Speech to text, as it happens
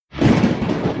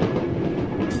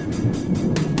Welcome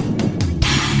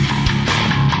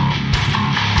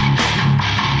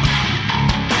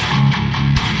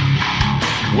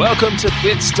to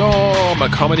Bitstorm, a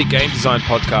comedy game design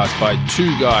podcast by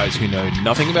two guys who know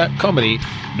nothing about comedy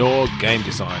nor game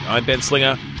design. I'm Ben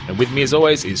Slinger, and with me as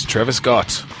always is Trevor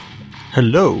Scott.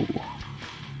 Hello.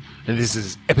 And this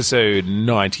is episode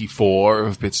 94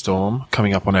 of Bitstorm,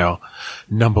 coming up on our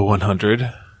number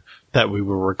 100. That we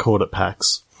will record at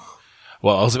PAX.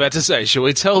 Well, I was about to say, shall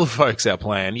we tell the folks our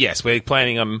plan? Yes, we're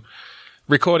planning on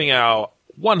recording our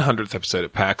 100th episode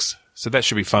at PAX, so that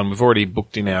should be fun. We've already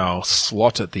booked in our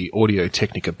slot at the Audio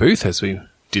Technica booth, as we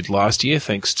did last year,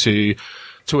 thanks to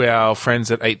our friends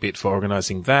at 8-Bit for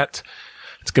organising that.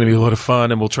 It's going to be a lot of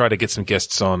fun, and we'll try to get some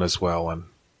guests on as well and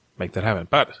make that happen.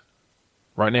 But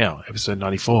right now, episode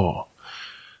 94,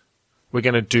 we're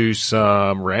going to do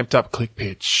some ramped up click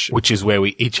pitch, which is where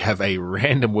we each have a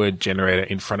random word generator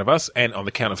in front of us, and on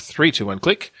the count of 3, 2, 1,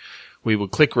 click, we will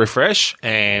click refresh,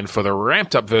 and for the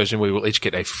ramped up version, we will each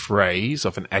get a phrase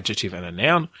of an adjective and a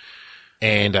noun,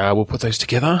 and we'll put those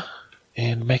together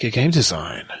and make a game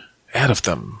design out of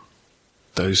them.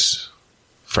 Those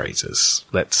phrases.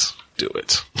 Let's do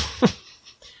it.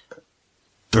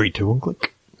 3, 2, 1,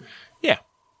 click. Yeah.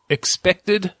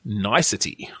 Expected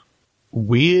nicety.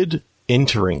 Weird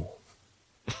entering.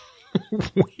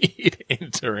 Weird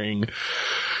entering.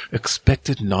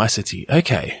 Expected nicety.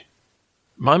 Okay.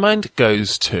 My mind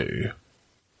goes to,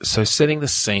 so setting the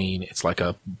scene, it's like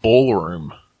a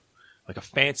ballroom, like a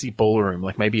fancy ballroom,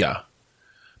 like maybe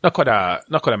not quite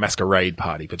a masquerade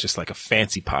party, but just like a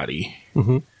fancy party.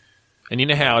 Mm-hmm. And you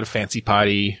know how at a fancy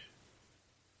party,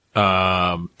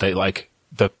 they like,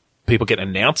 the people get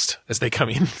announced as they come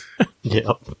in?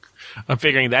 Yep. I'm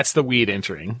figuring that's the weird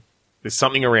entering. There's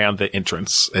something around the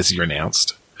entrance as you're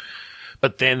announced.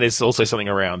 But then there's also something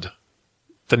around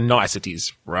the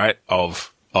niceties, right,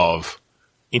 of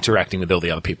interacting with all the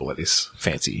other people at this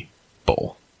fancy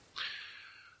ball.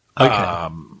 Okay.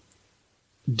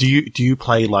 Do you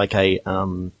play like a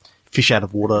fish out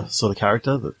of water sort of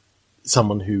character, that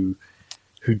someone who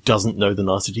doesn't know the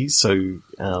niceties? So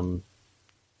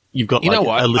you've got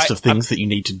a list of things that you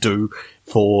need to do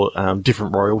for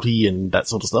different royalty and that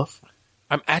sort of stuff.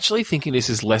 I'm actually thinking this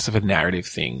is less of a narrative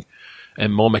thing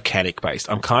and more mechanic based.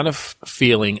 I'm kind of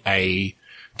feeling a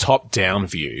top-down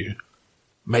view.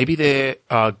 Maybe there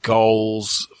are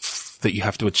goals that you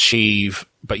have to achieve,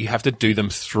 but you have to do them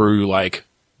through like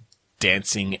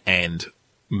dancing and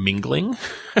mingling.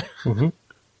 Mm-hmm.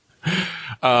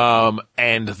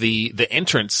 And the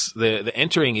entrance, the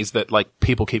entering is that like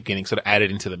people keep getting sort of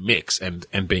added into the mix and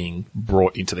being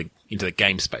brought into the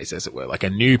game space, as it were. Like a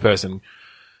new person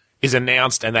is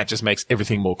announced, and that just makes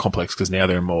everything more complex because now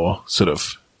there are more sort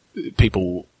of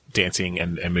people dancing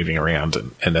and moving around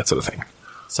and that sort of thing.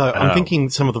 So I'm thinking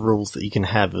some of the rules that you can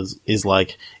have is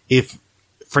like, if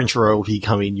French royalty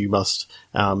come in, you must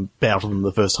bow to them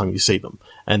the first time you see them.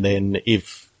 And then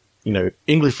if,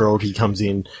 English royalty comes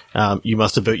in, you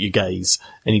must avert your gaze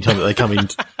anytime that they come in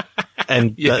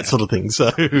and that sort of thing.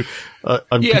 So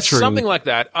I'm picturing something like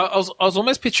that. I was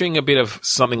almost picturing a bit of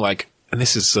something like, and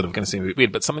this is sort of going to seem a bit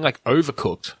weird, but something like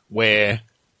Overcooked, where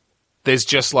there's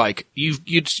just like, you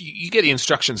get the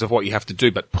instructions of what you have to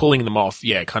do, but pulling them off,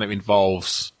 kind of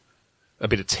involves a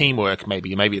bit of teamwork,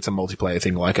 maybe. Maybe it's a multiplayer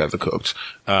thing like Overcooked.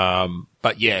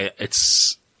 But yeah,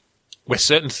 it's where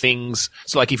certain things,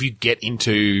 so like if you get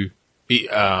into,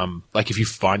 like if you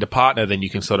find a partner, then you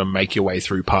can sort of make your way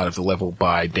through part of the level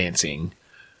by dancing.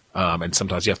 And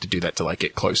sometimes you have to do that to like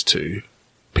get close to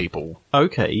people.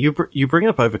 Okay, you bring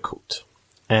up Overcooked,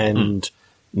 and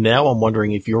now I'm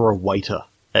wondering if you're a waiter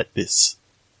at this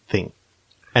thing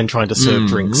and trying to serve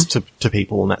drinks to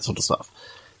people and that sort of stuff.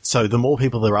 So the more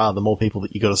people there are, the more people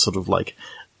that you got to sort of like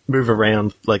move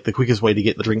around. Like the quickest way to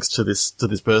get the drinks to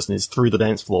this person is through the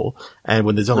dance floor. And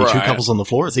when there's only 2 couples on the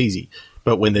floor, it's easy.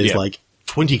 But when there's like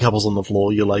 20 couples on the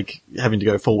floor, you're like having to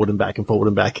go forward and back and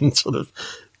sort of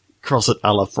cross it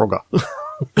a la Frogger.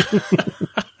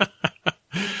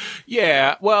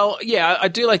 I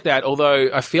do like that. Although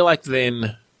I feel like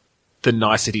then the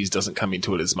niceties doesn't come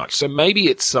into it as much. So maybe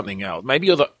it's something else. Maybe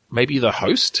you're the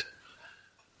host.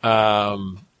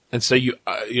 And so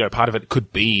part of it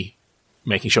could be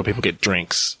making sure people get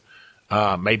drinks.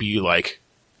 Maybe you like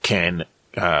can,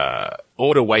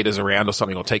 order waiters around or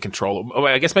something, or take control. Or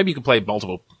I guess maybe you can play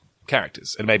multiple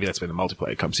characters, and maybe that's where the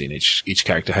multiplayer comes in. Each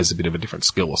character has a bit of a different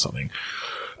skill or something.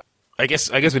 I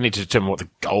guess we need to determine what the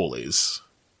goal is.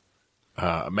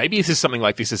 Maybe this is something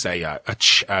like this is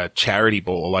a charity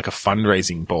ball, or like a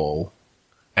fundraising ball,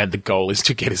 and the goal is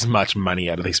to get as much money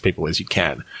out of these people as you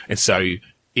can. And so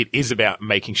it is about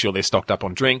making sure they're stocked up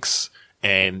on drinks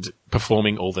and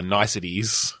performing all the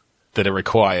niceties that are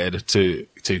required to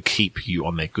keep you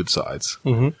on their good sides.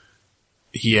 Mm-hmm.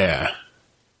 Yeah.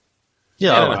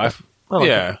 Yeah, I I don't like it. I know. like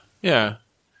Yeah. Yeah.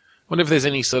 Wonder if there's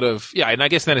any sort of, and I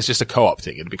guess then it's just a co-op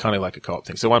thing. It'd be kind of like a co-op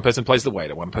thing. So one person plays the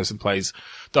waiter, one person plays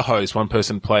the host, one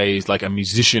person plays like a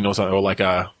musician or something, or like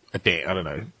I don't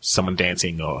know, someone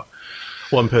dancing or.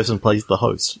 One person plays the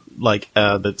host, like,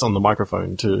 that's on the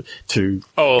microphone to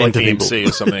like enter the people. MC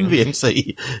or something. The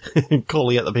MC,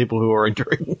 calling out the people who are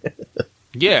entering.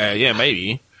 Yeah,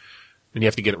 maybe. And you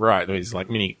have to get it right. There's like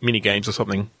mini games or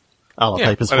something.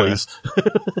 Papers, please.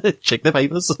 Check the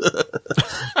papers.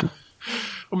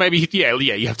 Or maybe,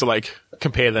 you have to like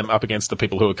compare them up against the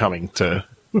people who are coming to.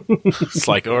 It's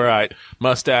like, all right,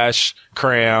 mustache,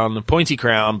 crown, pointy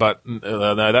crown, but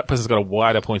no, that person's got a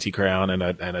wider pointy crown and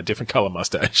a different color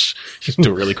mustache. Just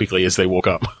do it really quickly as they walk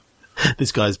up.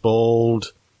 This guy's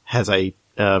bald, has a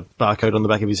barcode on the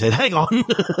back of his head. Hang on!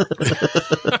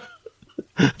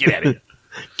 Get out of here.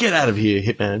 Get out of here,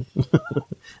 Hitman.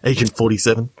 Agent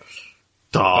 47.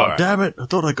 Oh, right. Damn it. I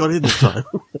thought I got in this time.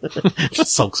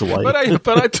 Just sulks away. But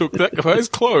I took that guy's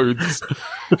clothes.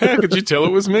 How could you tell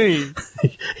it was me?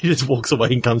 He just walks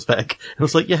away and comes back. And I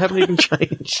was like, you haven't even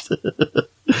changed.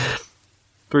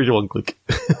 3 to 1 click.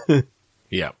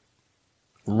 Yeah.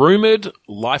 Rumored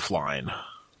Lifeline.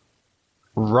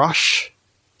 Rush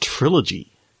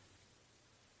Trilogy.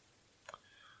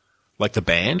 Like the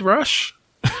band Rush?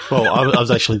 Well, I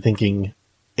was actually thinking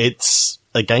it's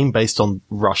a game based on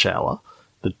Rush Hour,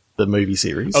 the movie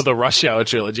series. Oh, the Rush Hour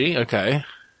trilogy. Okay.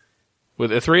 Were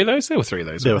there 3 of those? There were 3 of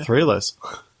those. There were 3 of those.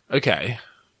 Okay.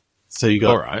 So you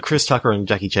got All right. Chris Tucker and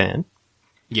Jackie Chan.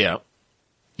 Yeah.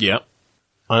 Yeah.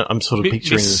 I'm sort of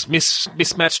picturing...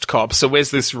 Mismatched cops. So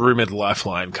where's this rumored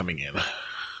lifeline coming in?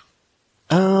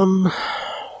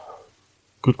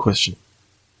 Good question.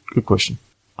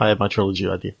 I have my trilogy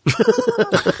idea.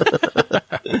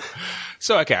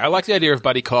 So, okay, I like the idea of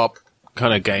buddy cop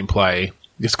kind of gameplay.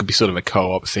 This could be sort of a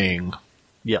co-op thing.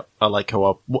 Yeah, I like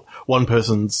co-op. One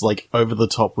person's like over the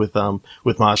top with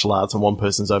martial arts, and one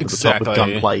person's over the top with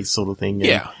gunplay, sort of thing.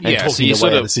 And talking So you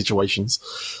their way out of situations.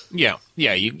 Yeah.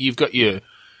 You've got your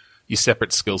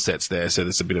separate skill sets there, so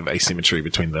there's a bit of asymmetry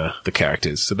between the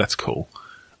characters. So that's cool.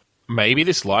 Maybe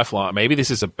this lifeline. Maybe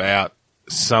this is about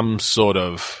some sort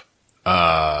of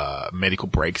medical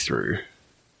breakthrough.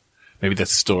 Maybe that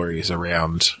story is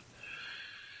around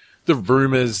the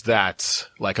rumors that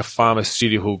like a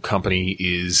pharmaceutical company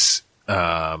has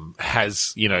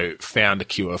found a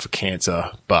cure for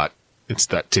cancer, but it's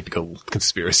that typical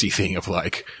conspiracy thing of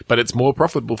like, but it's more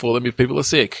profitable for them if people are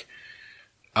sick.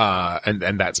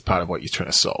 And that's part of what you're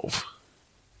trying to solve.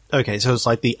 Okay, so it's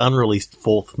like the unreleased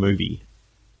 4th movie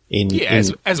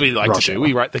as we like Rush to do. Hour.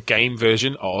 We write the game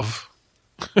version of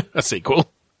a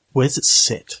sequel. Where's it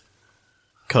set?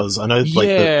 Because I know like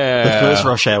the first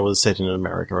Rush Hour was set in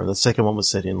America, and the second one was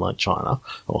set in like China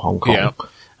or Hong Kong. Yeah.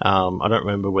 I don't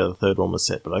remember where the third one was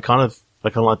set, but I kind of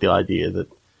like the idea that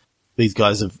these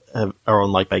guys are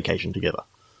on like vacation together,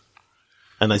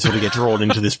 and they sort of get drawn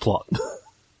into this plot.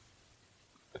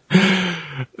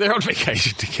 They're on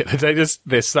vacation together.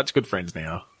 They're such good friends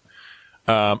now.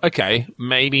 Okay,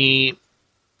 maybe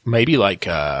like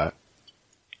a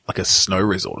snow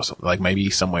resort or something. Like maybe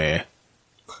somewhere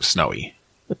snowy.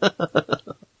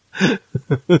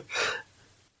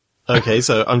 Okay,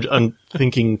 so I'm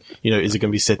thinking, is it going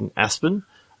to be set in Aspen,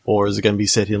 or is it going to be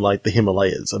set in like the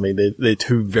Himalayas? I mean, they're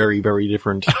 2 very, very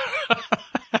different.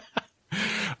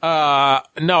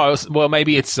 No. Well,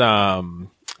 maybe it's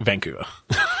Vancouver.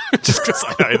 Just because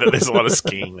I know that there's a lot of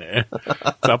skiing there.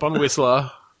 It's up on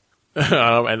Whistler.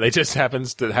 And they just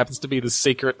happens to be the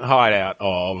secret hideout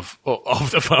of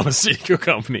the pharmaceutical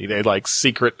company. They're like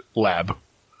secret lab.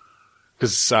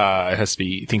 Because it has to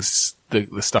be, things, the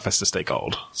stuff has to stay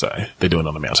cold. So they do it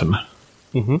on a mountain.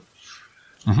 Mm-hmm.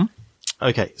 Mm-hmm.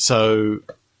 Okay, so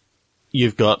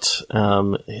you've got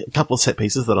a couple of set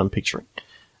pieces that I'm picturing.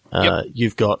 Yep.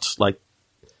 You've got like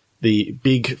the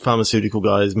big pharmaceutical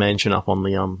guy's mansion up on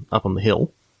the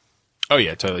hill. Oh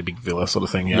yeah, totally big villa sort of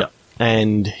thing. Yeah.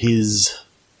 And he's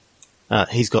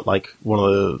got like one of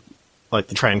the like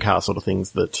the tram car sort of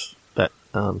things that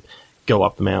go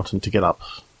up the mountain to get up.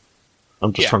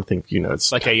 I'm just trying to think,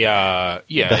 it's like a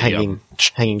the hanging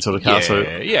sort of car.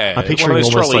 I'm picturing one of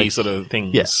those almost trolley like, sort of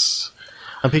things. Yes,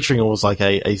 I'm picturing almost like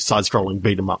a side-scrolling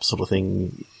beat 'em up sort of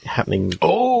thing happening.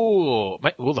 Oh,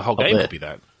 well, the whole game there. could be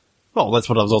that. Well, that's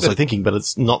what I was also thinking, but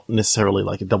it's not necessarily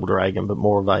like a Double Dragon, but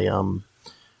more of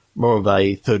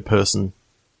a third-person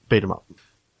beat 'em up.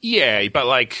 Yeah, but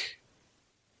like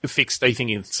fixed. Are you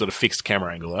thinking sort of fixed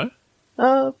camera angle, though?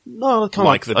 No, I kind of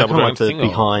Like the double like the thing, or-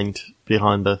 behind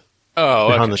the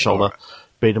okay, shoulder alright.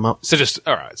 beat 'em up. So just,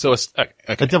 alright, so it's, okay.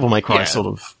 A Devil May Cry Yeah. sort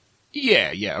of.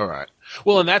 Yeah, alright.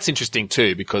 Well, and that's interesting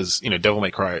too, because, Devil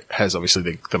May Cry has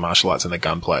obviously the martial arts and the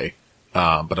gunplay,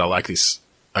 but I like this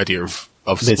idea of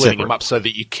They're splitting separate. them up so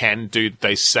that you can do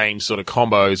those same sort of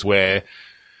combos where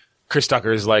Chris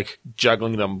Tucker is like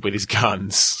juggling them with his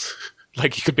guns.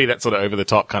 Like, it could be that sort of over the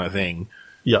top kind of thing.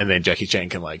 Yeah. And then Jackie Chan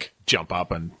can like jump up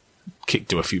and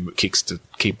do a few kicks to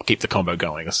keep the combo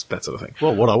going, that sort of thing.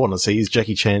 Well, what I want to see is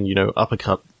Jackie Chan,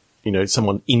 uppercut,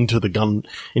 someone into the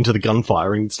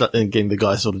gunfire and getting the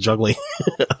guy sort of juggling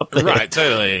up there. Right,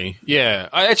 totally. Yeah.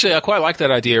 I quite like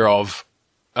that idea of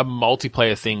a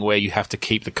multiplayer thing where you have to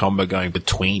keep the combo going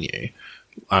between you,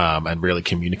 and really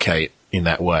communicate in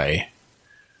that way,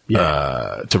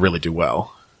 to really do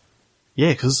well.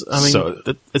 Yeah, because, I mean, So-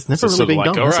 it's never really Sort of been like,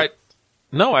 done. all has it? right.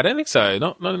 No, I don't think so.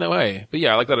 Not in that way. But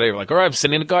yeah, I like that idea. Like, all right, I'm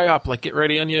sending a guy up. Like, get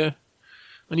ready on your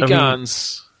mean,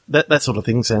 guns. That sort of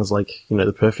thing sounds like,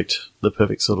 the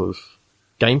perfect sort of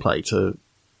gameplay to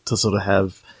sort of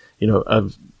have,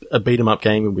 a beat 'em up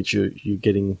game in which you're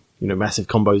getting, massive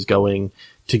combos going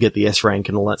to get the S rank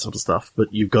and all that sort of stuff,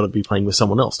 but you've got to be playing with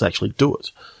someone else to actually do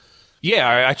it. Yeah,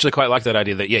 I actually quite like that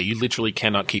idea that, you literally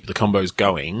cannot keep the combos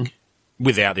going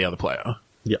without the other player.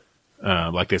 Yeah.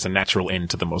 Like there's a natural end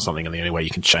to them or something, and the only way you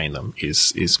can chain them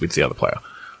is with the other player.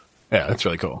 Yeah, that's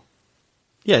really cool.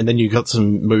 Yeah, and then you've got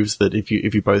some moves that if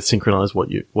you both synchronize what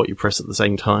you press at the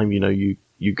same time, you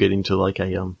get into like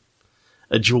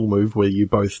a dual move where you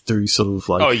both do sort of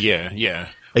like Oh yeah.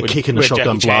 a kick and a where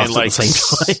shotgun Jackie Chan, blast at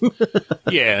the same time.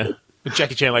 Yeah, where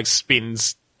Jackie Chan like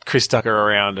spins Chris Tucker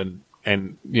around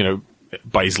and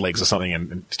by his legs or something,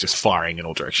 and just firing in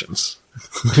all directions.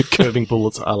 Curving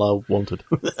bullets a la Wanted.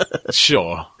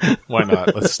 Sure, why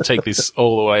not? Let's take this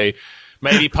all the way.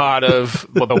 Maybe part of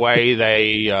the way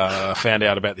they found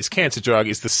out about this cancer drug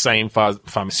is the same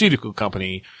pharmaceutical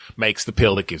company makes the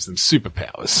pill that gives them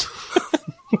superpowers.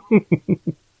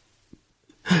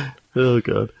 Oh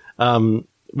god.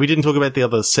 We didn't talk about the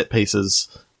other set pieces.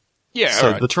 Yeah, So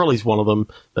all right. the trolley's one of them.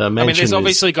 The mansion I mean, there's is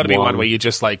obviously got to be one where you're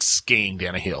just like skiing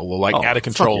down a hill or like Oh, out of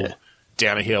control fuck yeah.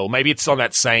 down a hill. Maybe it's on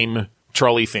that same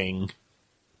trolley thing,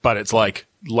 but it's like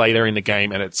later in the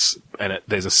game and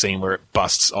there's a scene where it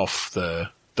busts off the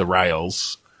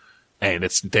rails and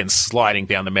it's then sliding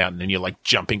down the mountain and you're like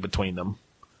jumping between them.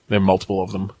 There are multiple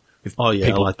of them. With Oh yeah,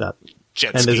 people I like that.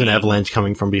 jet And there's an skiing. avalanche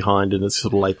coming from behind, and it's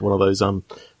sort of like one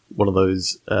of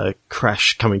those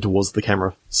crash coming towards the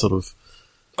camera sort of.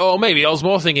 Oh, maybe I was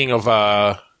more thinking of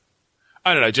I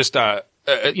don't know, just the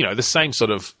same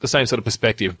sort of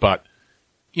perspective, but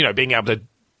being able to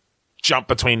jump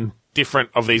between different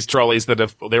of these trolleys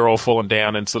they're all fallen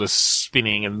down and sort of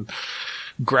spinning and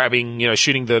grabbing,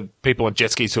 shooting the people on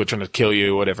jet skis who are trying to kill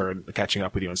you or whatever and catching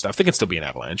up with you and stuff. There can still be an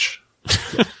avalanche.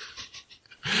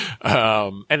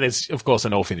 And there's of course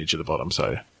an orphanage at the bottom,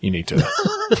 so you need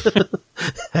to.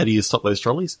 How do you stop those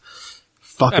trolleys?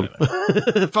 Fuck I them.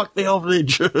 don't Fuck the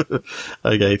orphanage.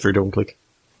 Okay, 3, 2, 1, click.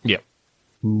 Yeah.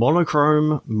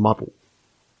 Monochrome muddle.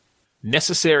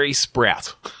 Necessary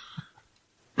sprout.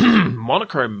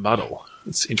 Monochrome muddle.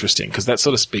 It's interesting because that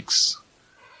sort of speaks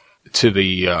to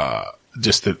the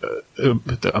just the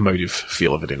emotive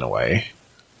feel of it in a way.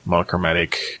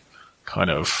 Monochromatic kind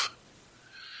of,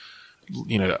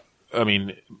 I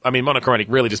mean, monochromatic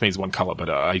really just means one color, but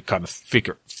I kind of think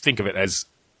of it as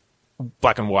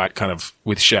black and white, kind of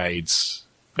with shades,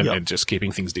 and, Yep. and just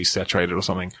keeping things desaturated or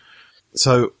something.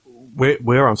 So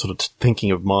where I'm sort of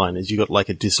thinking of mine is you got like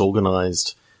a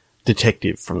disorganized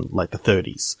detective from like the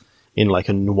 30s in like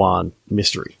a noir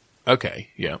mystery. Okay,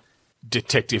 yeah.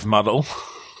 Detective muddle.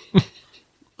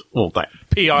 Well, that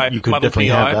PI. you could muddle definitely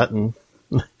PI. have that. And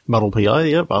muddle PI,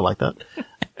 yep, I like that.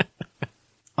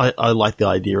 I like the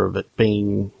idea of it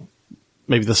being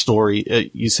maybe the story.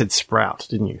 You said sprout,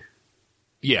 didn't you,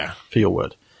 Yeah. for your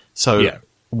word? So Yeah.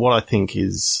 what I think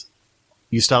is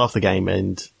you start off the game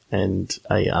and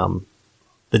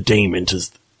the Dame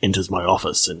enters my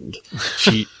office and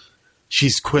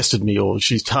she's quested me, or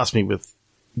she's tasked me with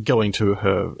going to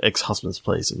her ex-husband's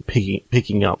place and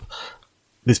picking up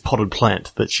this potted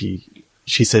plant that she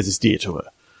says is dear to her.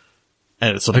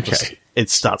 And it sort of Okay. it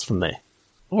starts from there.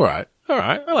 All right.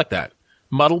 I like that.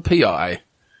 Muddle PI.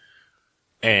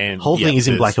 And Whole thing is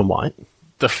in black and white.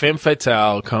 The femme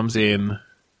fatale comes in,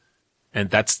 and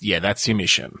that's your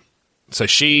mission. So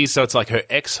it's like her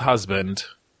ex-husband,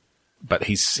 but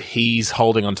he's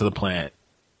holding onto the plant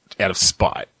out of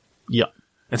spite. Yeah.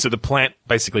 And so the plant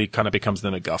basically kind of becomes the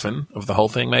MacGuffin of the whole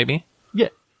thing, maybe. Yeah.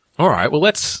 All right. Well,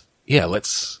 let's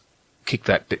kick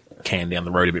that can down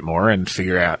the road a bit more and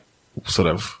figure out sort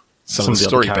of some Some of the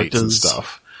of the other story beats and characters.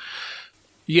 stuff.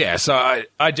 Yeah, so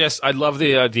I love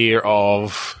the idea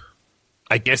of,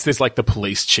 I guess there's like the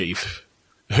police chief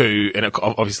who, and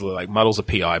obviously like Muddle's a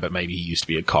PI, but maybe he used to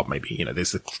be a cop. Maybe, you know,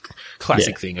 there's the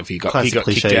classic Yeah. thing of he got Classic kicked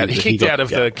cliche out, that he he kicked got- out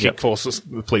of yeah, the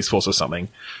the police force or something,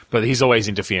 but he's always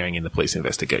interfering in the police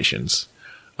investigations.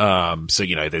 So,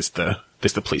 you know, there's the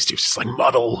police chief just like,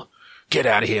 Muddle, get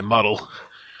out of here, Muddle.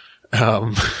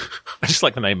 I just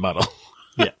like the name Muddle.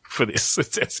 Yeah. For this.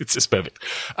 It's just perfect.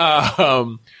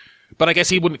 But I guess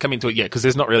he wouldn't come into it yet because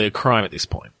there's not really a crime at this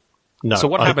point. No. So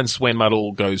what happens when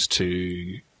Muddle goes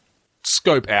to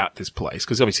scope out this place?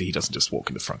 Because obviously he doesn't just walk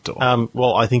in the front door.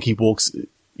 Well, I think he walks,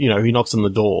 you know, he knocks on the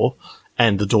door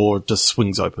and the door just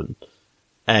swings open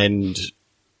and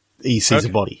he sees a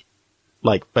body.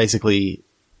 Like, basically,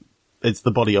 it's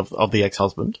the body of the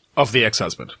ex-husband. Of the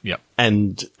ex-husband, yeah.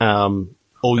 And,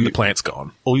 all And the plant's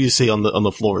gone. all you see on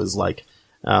the floor is like,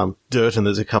 dirt and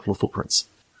there's a couple of footprints.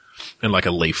 And like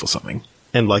a leaf or something.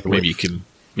 And like, Maybe you can,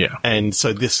 yeah. And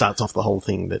so this starts off the whole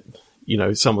thing that, you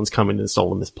know, someone's come in and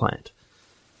stolen this plant.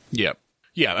 Yeah.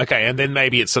 Yeah, okay. And then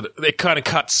maybe it's it kind of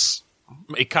cuts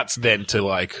then to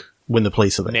like, When the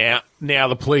police are there. now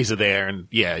the police are there and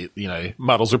yeah, you know,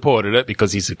 Muddle's reported it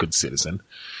because he's a good citizen.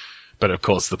 But of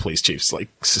course the police chief's like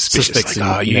suspicious. Suspects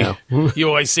Like, him now. you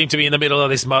always seem to be in the middle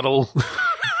of this, Muddle.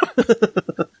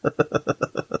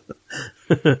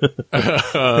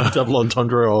 Double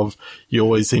entendre of, you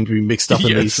always seem to be mixed up in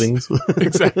these Yes. things.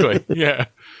 Exactly. Yeah.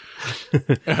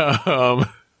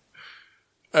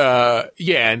 Yeah,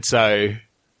 and so,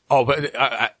 but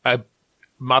I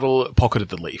Muddle pocketed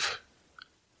the leaf.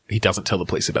 He doesn't tell the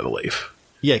police about the leaf.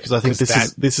 Yeah, because I think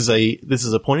 'Cause this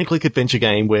is a point and click adventure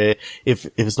game where if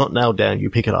it's not nailed down, you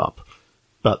pick it up.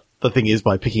 But the thing is,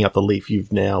 by picking up the leaf,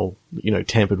 you've now, you know,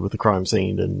 tampered with the crime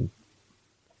scene, and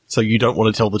so you don't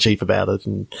want to tell the chief about it.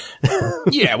 And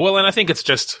Yeah, well, and I think it's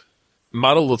just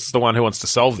Muddle's the one who wants to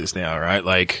solve this now, right?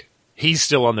 Like, he's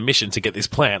still on the mission to get this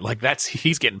plant. Like,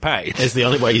 he's getting paid. it's the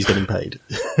only way he's getting paid.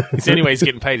 It's the only way he's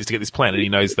getting paid is to get this plant, and he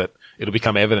knows that it'll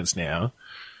become evidence now.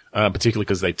 Particularly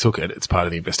because they took it. It's part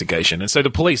of the investigation. And so the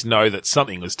police know that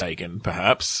something was taken,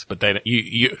 perhaps, but they,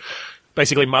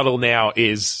 basically Muddle now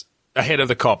is ahead of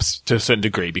the cops to a certain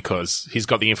degree because he's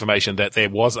got the information that there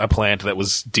was a plant that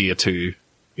was dear to,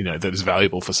 you know, that is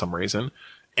valuable for some reason.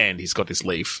 And he's got this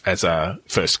leaf as a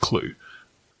first clue.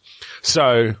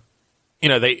 So, you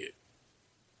know,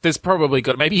 there's probably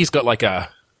maybe he's got like a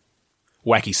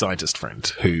wacky scientist friend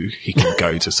who he can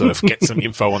go to sort of get some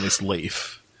info on this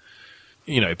leaf.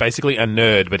 You know, basically a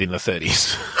nerd, but in the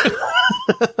 30s.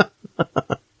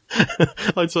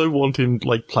 I so want him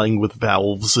like playing with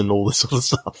valves and all this sort of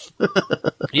stuff.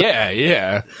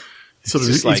 Yeah. Sort of,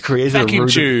 Just he's created vacuum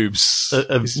tubes.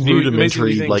 a These new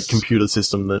rudimentary amazing like things. computer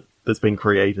system that's been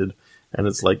created, and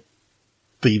it's like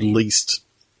the least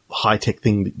high tech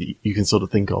thing that you can sort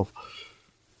of think of.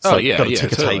 It's Oh, like, yeah, got a yeah,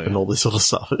 ticker totally. tape and all this sort of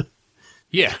stuff.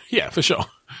 Yeah, for sure.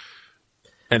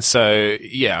 And so,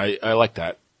 yeah, I like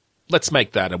that. Let's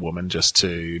make that a woman just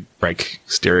to break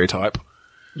stereotype.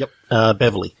 Yep.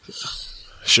 Beverly.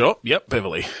 Sure. Yep.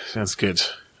 Beverly. Sounds good.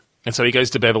 And so he goes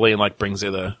to Beverly and like brings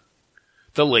her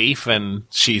the leaf, and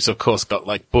she's of course got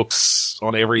like books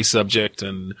on every subject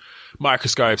and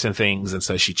microscopes and things. And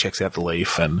so she checks out the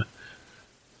leaf, and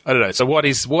I don't know. So what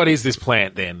is this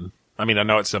plant then? I mean, I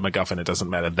know it's a MacGuffin. It doesn't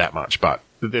matter that much, but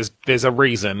there's a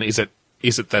reason. Is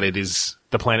it that it is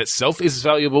the plant itself is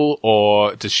valuable,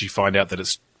 or does she find out that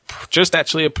it's just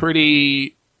actually a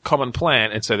pretty common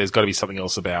plant, and so there's got to be something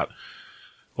else about,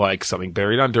 like something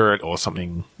buried under it or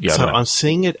something. Yeah, So I don't know. I'm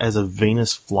seeing it as a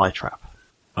Venus flytrap,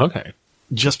 Okay.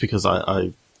 just because I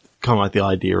kind of like the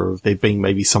idea of there being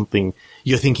maybe something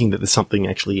you're thinking that there's something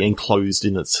actually enclosed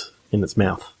in its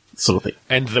mouth, sort of thing.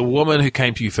 And the woman who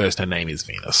came to you first, her name is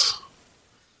Venus.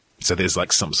 So there's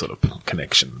like some sort of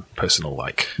connection, personal,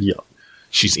 like Yeah.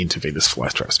 she's into Venus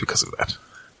flytraps because of that.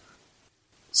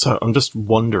 So I'm just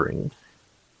wondering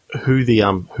who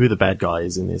the bad guy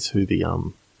is in this, who the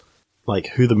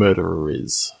murderer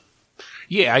is.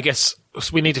 Yeah, I guess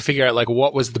we need to figure out like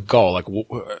what was the goal, like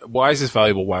why is this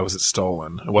valuable? Why was it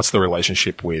stolen? And what's the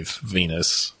relationship with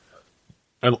Venus?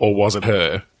 Or was it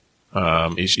her?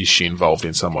 Is she involved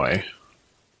in some way?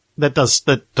 That does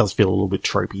feel a little bit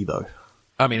tropey though.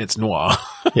 I mean, it's noir.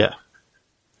 Yeah.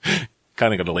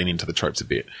 Kind of got to lean into the tropes a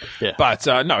bit. Yeah. But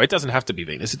no, it doesn't have to be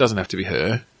Venus. It doesn't have to be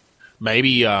her.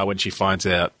 Maybe when she finds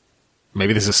out,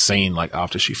 maybe there's a scene like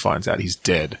after she finds out he's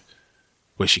dead,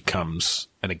 where she comes,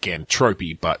 and again,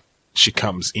 tropey, but she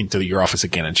comes into your office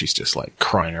again and she's just like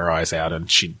crying her eyes out, and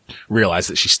she realized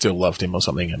that she still loved him or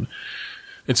something, and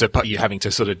And so you're having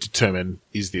to sort of determine,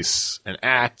 is this an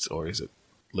act or is it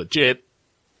legit,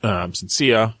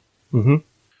 sincere? Mm-hmm.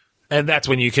 And that's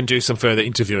when you can do some further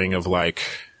interviewing of like,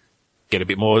 get a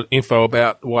bit more info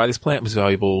about why this plant was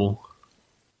valuable.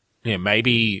 Yeah,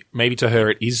 maybe to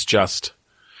her it is just,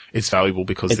 it's valuable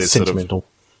because It's there's sentimental.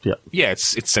 yeah,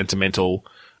 it's sentimental,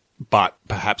 but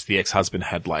perhaps the ex-husband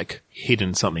had like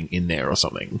hidden something in there or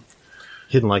something.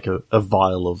 Hidden like a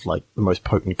vial of like the most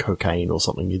potent cocaine or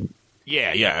something.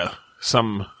 Yeah.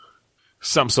 Some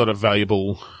sort of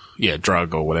valuable,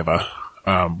 drug or whatever,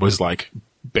 was like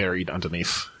buried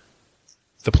underneath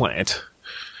the plant.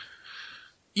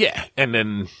 Yeah, and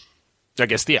then I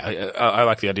guess, I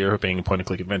like the idea of it being a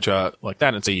point-and-click adventure like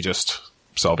that, and so you're just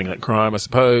solving that crime, I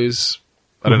suppose.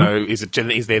 I don't know,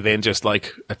 is there then just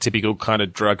like a typical kind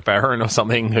of drug baron or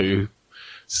something who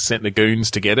sent the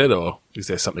goons to get it, or is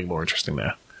there something more interesting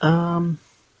there?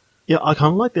 Yeah, I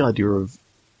kind of like the idea of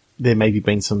there maybe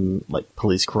being some like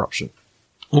police corruption.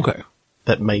 Okay.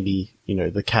 That maybe,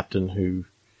 the captain who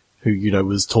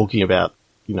was talking about,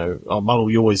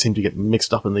 Muddle, you always seem to get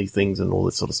mixed up in these things and all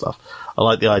this sort of stuff. I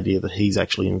like the idea that he's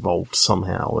actually involved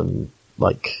somehow and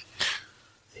like,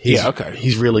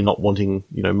 he's really not wanting,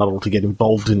 Muddle to get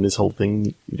involved in this whole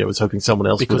thing. Is hoping someone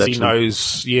else because would he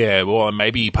knows, well,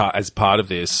 maybe as part of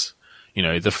this,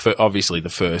 obviously the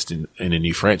first in a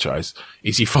new franchise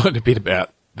is you find a bit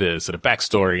about the sort of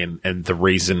backstory and the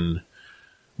reason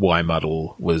why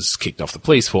Muddle was kicked off the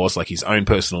police force, like his own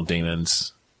personal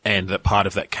demons, and that part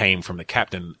of that came from the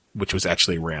captain, which was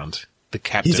actually around the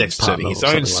captain serving his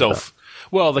own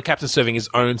the captain serving his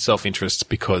own self-interest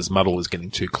because Muddle was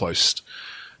getting too close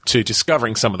to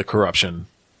discovering some of the corruption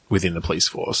within the police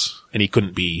force. And he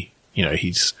couldn't be,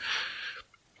 he's,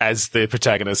 as the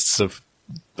protagonists of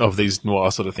these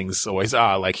noir sort of things always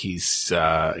are, like he's,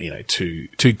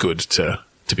 too good to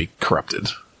be corrupted.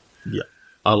 Yeah.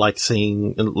 I like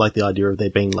the idea of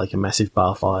there being like a massive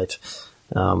bar fight.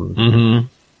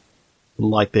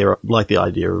 Like the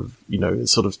idea of,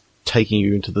 sort of taking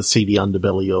you into the seedy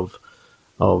underbelly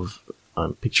of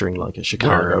picturing like a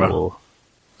Chicago or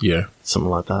something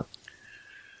like that.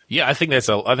 Yeah, I think there's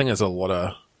a lot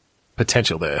of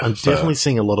potential there. I'm definitely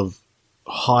seeing a lot of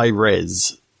high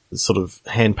res sort of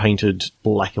hand painted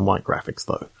black and white graphics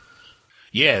though.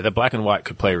 Yeah, the black and white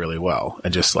could play really well,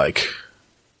 and just like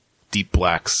deep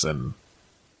blacks and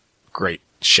great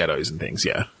shadows and things.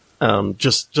 Yeah.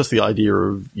 Just the idea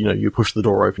of, you push the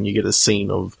door open, you get a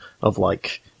scene of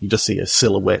like, you just see a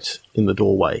silhouette in the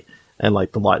doorway and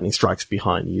like the lightning strikes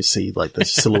behind you see like the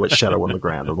silhouette shadow on the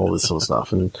ground and all this sort of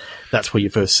stuff. And that's where you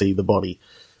first see the body,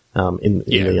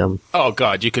 the, oh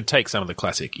God, you could take some of the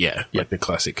classic, like the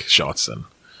classic shots and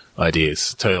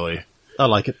ideas. Totally. I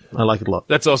like it. I like it a lot.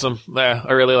 That's awesome. Yeah,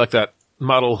 I really like that.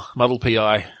 Muddle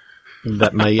PI.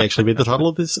 That may actually be the title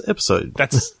of this episode.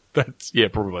 That's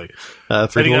probably. I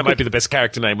think that might be the best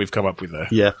character name we've come up with there.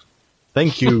 Yeah.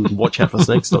 Thank you.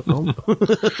 WatchOutForSnakes.com.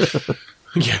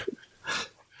 Yeah.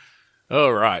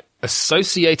 All right.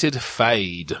 Associated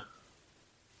Fade.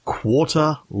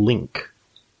 Quarter Link.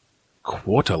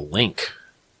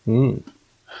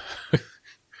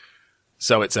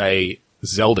 So it's a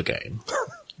Zelda game.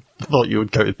 Thought you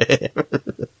would go there.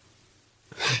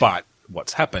 But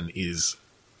what's happened is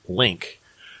Link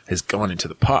has gone into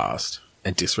the past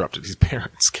and disrupted his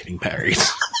parents getting married.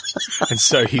 And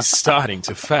so he's starting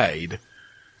to fade.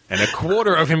 And a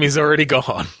quarter of him is already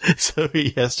gone. So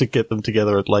he has to get them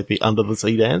together at like the under the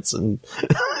sea dance and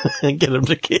get them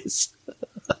to kiss.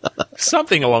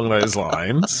 Something along those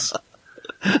lines.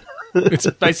 It's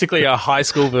basically a high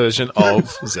school version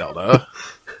of Zelda.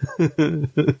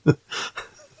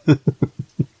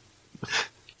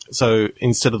 So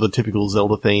instead of the typical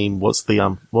Zelda theme, what's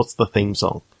the theme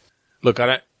song? Look,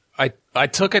 I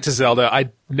took it to Zelda. I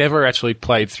never actually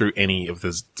played through any of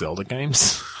the Zelda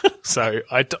games. So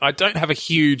I don't have a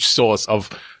huge source of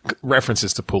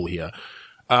references to pull here.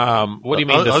 What do you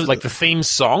mean? Like the theme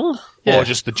song? Yeah. Or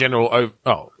just the general...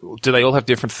 do they all have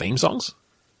different theme songs?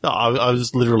 No, I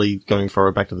was literally going for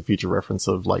a Back to the Future reference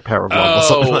of like Power of Love or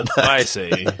something like that. I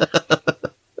see.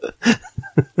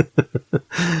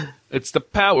 It's the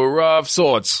power of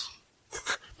swords.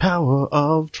 Power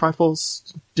of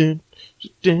Triforce.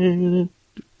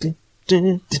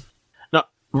 No,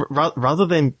 rather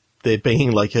than there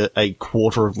being like a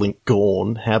quarter of Link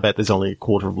gone, how about there's only a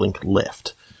quarter of Link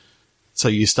left? So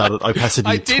you start at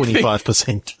opacity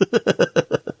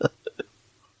 25%.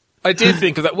 I did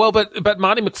think of that. Well, but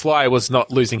Marty McFly was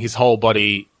not losing his whole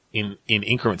body in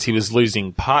increments. He was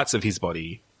losing parts of his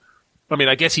body. I mean,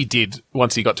 I guess he did,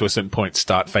 once he got to a certain point,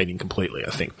 start fading completely, I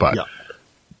think. But,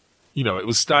 it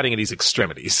was starting at his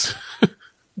extremities.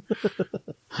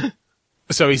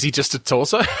 So is he just a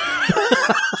torso?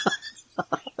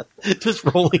 Just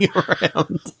rolling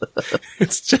around.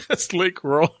 It's just Link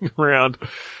rolling around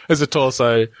as a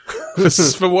torso.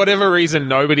 For whatever reason,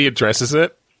 nobody addresses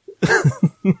it.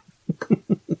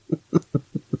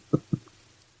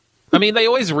 I mean, they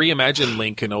always reimagine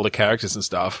Link and all the characters and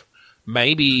stuff.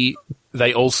 Maybe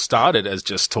they all started as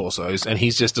just torsos, and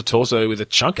he's just a torso with a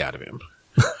chunk out of him.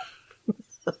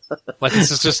 Like,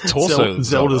 it's just torso.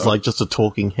 Zelda's like just a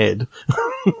talking head.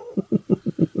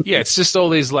 Yeah, it's just all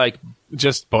these, like,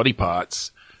 just body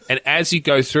parts. And as you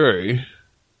go through,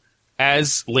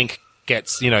 as Link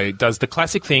gets, does the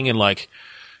classic thing and, like,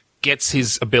 gets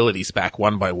his abilities back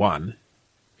one by one,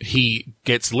 he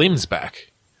gets limbs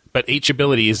back. But each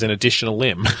ability is an additional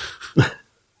limb.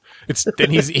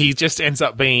 He just ends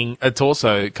up being a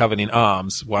torso covered in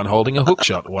arms, one holding a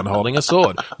hookshot, one holding a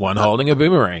sword, one holding a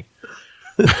boomerang.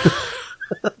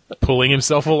 Pulling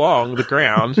himself along the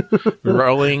ground,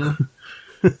 rolling.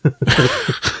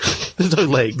 There's no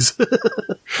legs.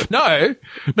 No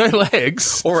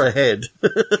legs. Or a head.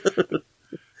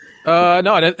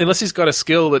 No, unless he's got a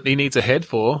skill that he needs a head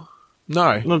for.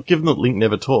 No. Not given that Link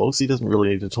never talks, he doesn't really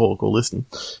need to talk or listen.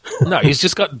 No, he's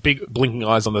just got big blinking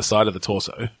eyes on the side of the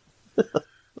torso.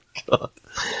 God.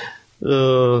 3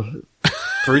 to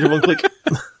 1 click.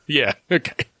 Yeah,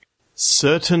 okay.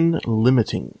 Certain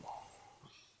limiting.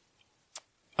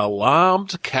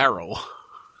 Alarmed Carol.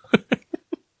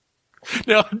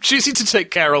 Now, I'm choosing to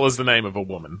take Carol as the name of a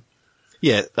woman.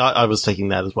 Yeah, I was taking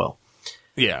that as well.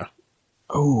 Yeah.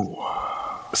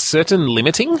 Oh. Certain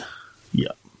limiting?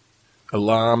 Yeah.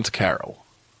 Alarmed Carol.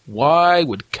 Why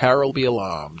would Carol be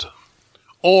alarmed?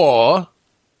 Or...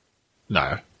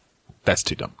 No. That's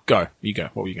too dumb. Go. You go.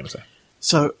 What were you going to say?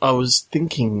 So, I was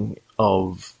thinking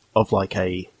of like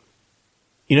a...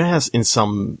 You know how in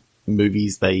some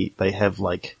movies they have,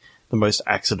 like, the most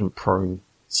accident-prone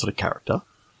sort of character?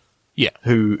 Yeah.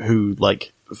 Who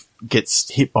like,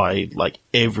 gets hit by, like,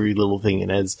 every little thing,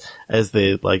 and as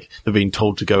they're, like, they're being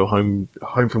told to go home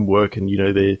from work, and,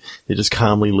 they're just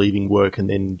calmly leaving work, and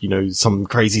then, some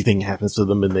crazy thing happens to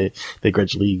them, and they're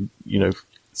gradually,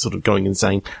 sort of going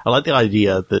insane. I like the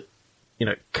idea that,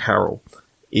 Carol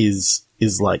is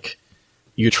like,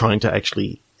 you're trying to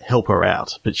actually help her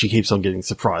out, but she keeps on getting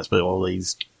surprised by all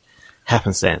these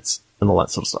happenstance and all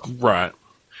that sort of stuff. Right.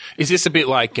 Is this a bit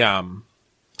like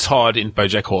Todd in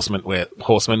BoJack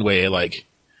Horseman, where like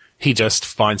he just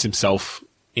finds himself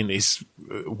in these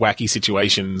wacky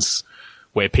situations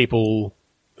where people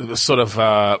sort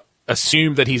of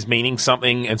assume that he's meaning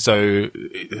something, and so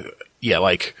yeah,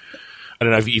 like I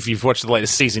don't know if you've watched the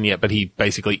latest season yet, but he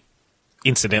basically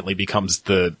incidentally becomes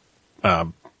the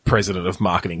president of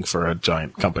marketing for a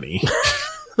giant company,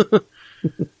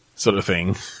 sort of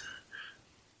thing.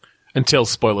 Until,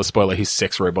 spoiler, his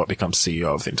sex robot becomes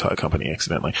CEO of the entire company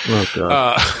accidentally. Oh,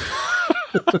 God.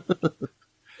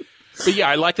 But yeah,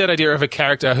 I like that idea of a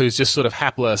character who's just sort of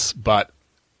hapless, but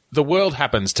the world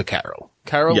happens to Carol.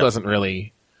 Carol doesn't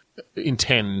really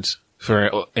intend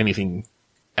for anything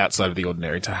outside of the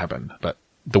ordinary to happen, but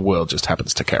the world just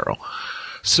happens to Carol.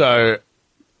 So,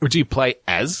 would you play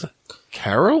as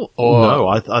Carol? Or no,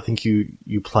 I think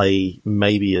you play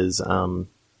maybe as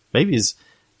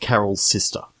Carol's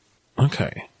sister.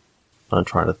 Okay. I'm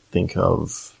trying to think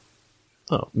of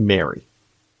Mary.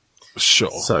 Sure.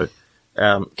 So,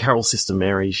 Carol's sister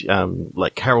Mary,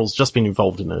 like Carol's just been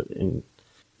involved in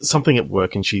something at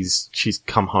work, and she's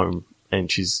come home and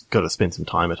she's got to spend some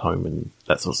time at home and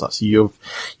that sort of stuff. So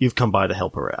you've come by to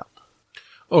help her out.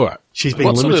 All right. She's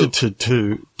been limited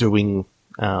to doing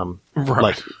right.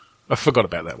 like I forgot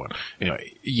about that one.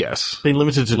 Anyway, yes. Been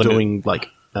limited to doing like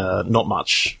not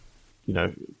much,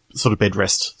 sort of bed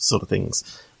rest sort of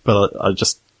things. But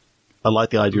I like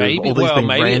the idea of all these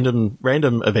things,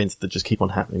 random events that just keep on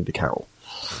happening to Carol.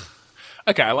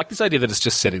 Okay, I like this idea that it's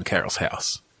just set in Carol's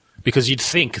house. Because you'd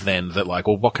think then that, like,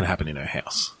 well, what can happen in her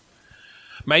house?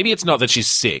 Maybe it's not that she's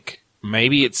sick.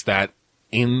 Maybe it's that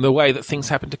in the way that things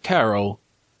happen to Carol,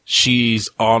 she's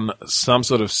on some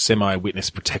sort of semi-witness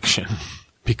protection.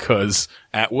 Because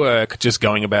at work, just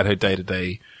going about her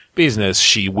day-to-day business,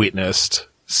 she witnessed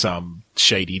some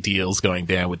shady deals going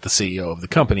down with the CEO of the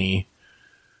company.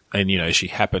 And, she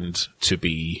happened to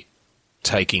be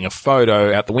taking a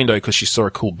photo out the window because she saw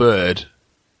a cool bird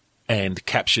and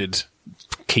captured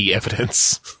key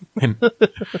evidence. And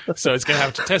so it's going to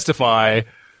have to testify.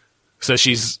 So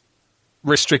she's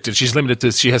restricted. She's limited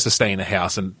to, she has to stay in the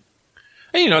house. And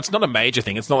it's not a major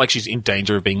thing. It's not like she's in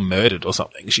danger of being murdered or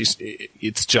something.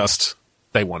 It's just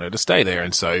they want her to stay there.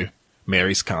 And so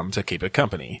Mary's come to keep her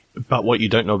company. But what you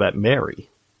don't know about Mary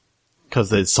because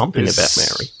there's something about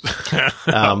Mary.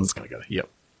 It's gonna go. Yep.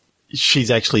 She's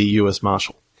actually a US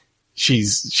Marshal.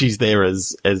 She's there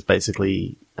as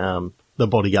basically the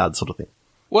bodyguard sort of thing.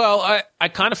 Well, I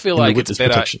kind of feel In the like it's witness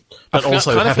better. protection. But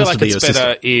also kind of feel happens like to be it's her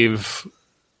better sister.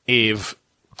 if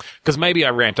because maybe I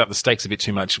ramped up the stakes a bit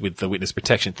too much with the witness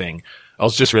protection thing. I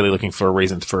was just really looking for a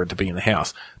reason for it to be in the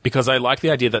house because I like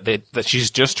the idea that she's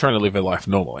just trying to live her life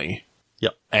normally.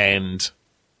 Yep. And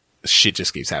shit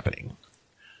just keeps happening.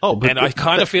 Oh, but, And I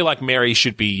kind of feel like Mary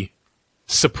should be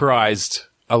surprised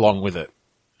along with it.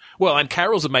 Well, and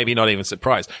Carol's maybe not even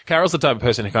surprised. Carol's the type of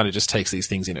person who kind of just takes these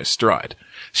things in her stride.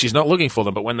 She's not looking for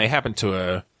them, but when they happen to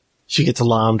her, she gets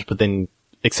alarmed, but then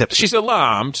accepts. she's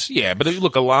alarmed. Yeah, but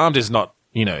look, alarmed is not,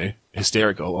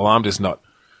 hysterical. Alarmed is not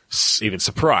even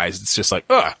surprised. It's just like,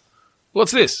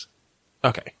 what's this?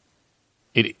 Okay.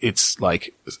 It's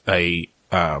like a,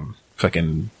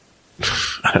 fucking,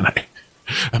 I don't know,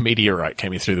 a meteorite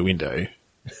came in through the window.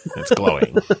 It's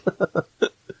glowing.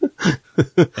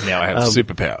 And now I have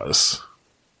superpowers.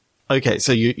 Okay,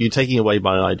 so you're taking away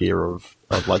my idea of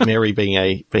like Mary being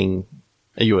a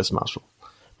US Marshal,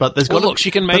 but there's got look,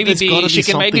 she can maybe be. She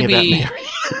can maybe be.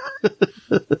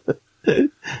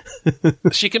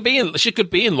 She could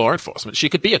be in law enforcement. She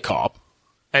could be a cop,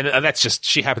 and that's just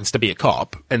she happens to be a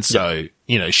cop, and so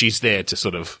she's there to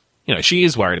sort of she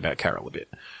is worried about Carol a bit.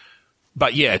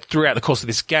 But yeah, throughout the course of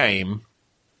this game,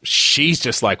 she's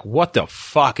just like, what the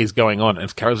fuck is going on?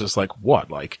 And Carol's just like, what?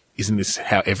 Like, isn't this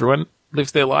how everyone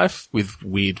lives their life with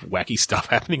weird, wacky stuff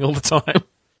happening all the time?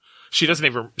 She doesn't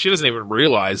even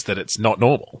realize that it's not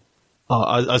normal.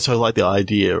 I so like the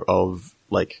idea of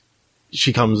like,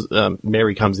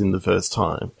 Mary comes in the first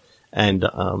time and,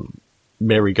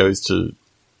 Mary goes to,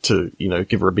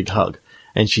 give her a big hug.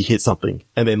 And she hits something,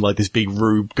 and then like this big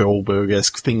Rube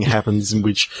Goldberg-esque thing happens in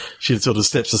which she sort of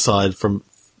steps aside from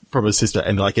her sister,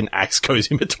 and like an axe goes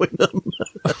in between them.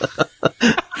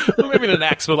 Well, maybe not an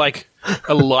axe, but like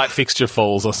a light fixture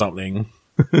falls or something.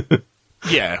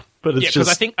 Yeah, but it's because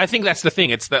I think that's the thing.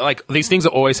 It's that like these things are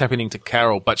always happening to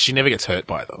Carol, but she never gets hurt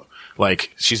by them.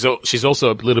 Like she's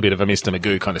also a little bit of a Mr.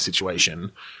 Magoo kind of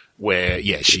situation where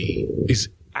she is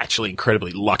actually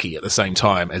incredibly lucky at the same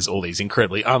time as all these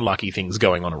incredibly unlucky things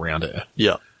going on around her.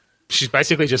 Yeah. She's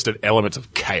basically just an element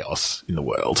of chaos in the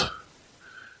world.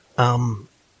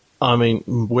 I mean,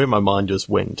 where my mind just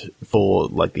went for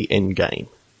like the end game,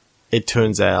 it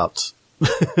turns out,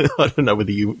 I don't know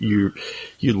whether you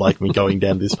like me going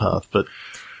down this path, but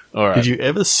all right. Did you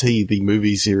ever see the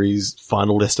movie series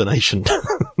Final Destination?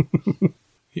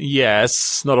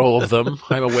 Yes, not all of them.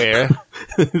 I'm aware.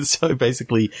 So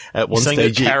basically, at one You're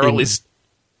stage, saying that Carol is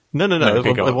no.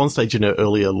 Okay, at one stage in her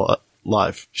earlier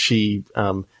life, she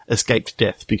escaped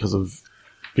death because of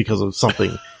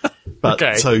something. But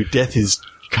Okay. so death is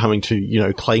coming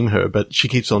to claim her, but she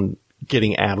keeps on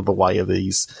getting out of the way of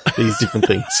these different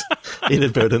things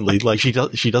inadvertently. Like she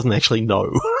doesn't actually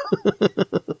know.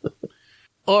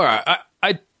 all right.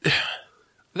 I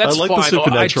that's I like fine. the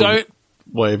supernatural I don't.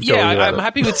 way of going about I'm it.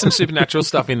 happy with some supernatural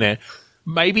stuff in there.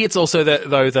 Maybe it's also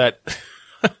that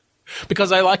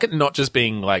because I like it not just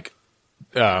being like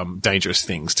dangerous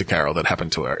things to Carol that happen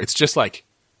to her. It's just like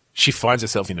she finds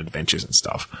herself in adventures and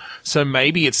stuff. So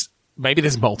maybe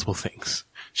there's multiple things.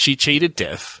 She cheated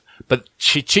death, but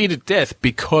she cheated death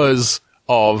because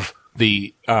of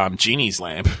the genie's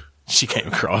lamp she came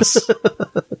across.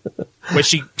 Where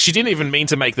she didn't even mean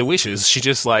to make the wishes. She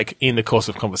just like in the course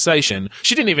of conversation,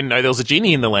 she didn't even know there was a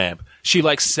genie in the lamp. She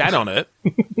like sat on it,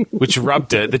 which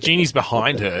rubbed it. The genie's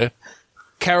behind her.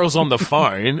 Carol's on the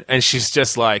phone, and she's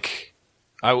just like,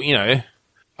 I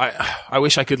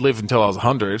wish I could live until I was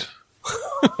 100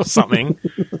 or something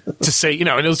to see, and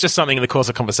it was just something in the course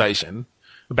of conversation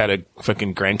about her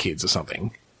fucking grandkids or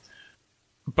something.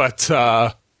 But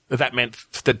that meant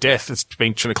the death has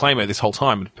been trying to claim her this whole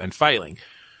time and failing.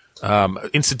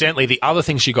 Incidentally, the other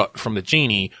thing she got from the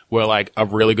genie were like a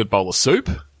really good bowl of soup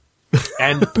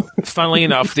and funnily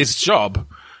enough, this job,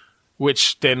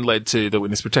 which then led to the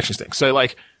witness protection thing. So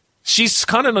like, she's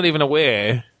kind of not even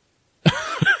aware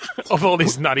of all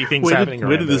these nutty things happening around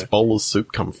Where did this her. bowl of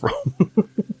soup come from?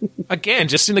 Again,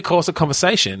 just in the course of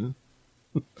conversation,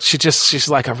 she's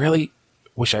like, I really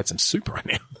wish I had some soup right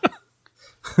now.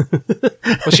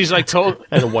 Well, she's like told,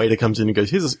 And a waiter comes in and goes,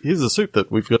 here's a soup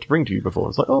that we forgot to bring to you before.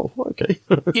 It's like, oh, okay.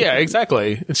 yeah,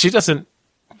 exactly. And she doesn't.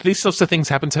 These sorts of things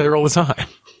happen to her all the time.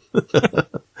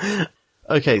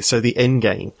 Okay, so the end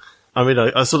game. I mean,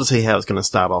 I sort of see how it's going to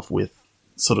start off with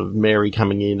sort of Mary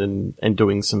coming in and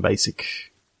doing some basic,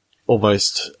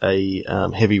 almost a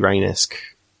Heavy Rain-esque,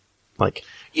 like,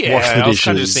 Yeah, wash the I was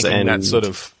kind of just dishes thinking and that sort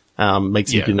of. make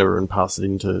some Yeah. dinner and pass it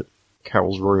into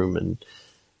Carol's room, and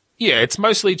Yeah, it's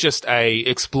mostly just a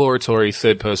exploratory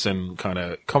third-person kind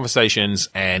of conversations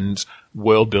and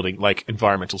world-building, like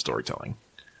environmental storytelling.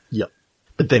 yep.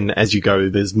 But then as you go,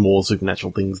 there's more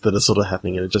supernatural things that are sort of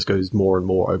happening, and it just goes more and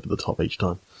more over the top each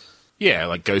time. Yeah,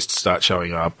 like ghosts start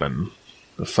showing up and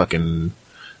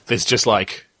there's just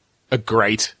like a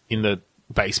grate in the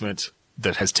basement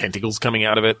that has tentacles coming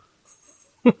out of it.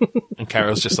 And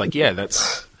Carol's just like, yeah,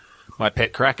 that's my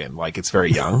pet Kraken. Like, it's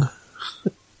very young.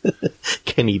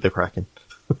 Kenny the Kraken.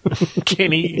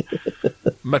 Kenny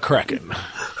McCracken.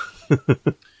 Better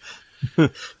All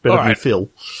than right. Phil.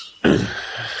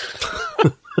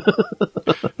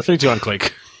 3, 2, 1,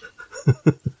 click.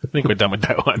 I think we're done with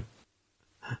that one.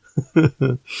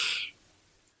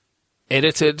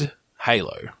 Edited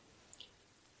Halo.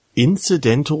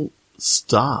 Incidental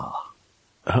star.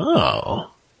 Oh.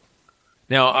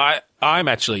 Now, I'm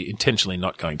actually intentionally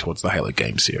not going towards the Halo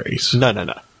game series.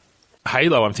 No.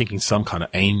 Halo, I'm thinking some kind of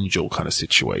angel kind of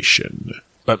situation.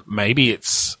 But maybe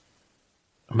this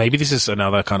is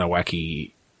another kind of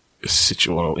wacky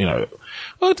situation, you know.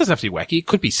 Well, it doesn't have to be wacky. It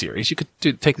could be serious. You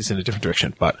could take this in a different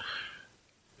direction. But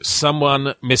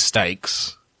someone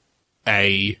mistakes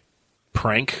a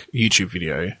prank YouTube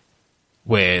video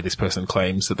where this person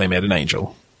claims that they met an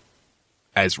angel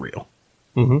as real.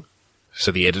 Mm-hmm.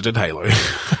 So the edited Halo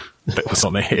that was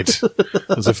on their head. It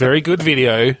was a very good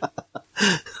video.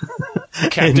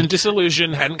 Captain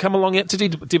Disillusion hadn't come along yet to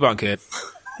debunk it.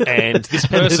 And this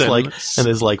person... and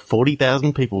there's like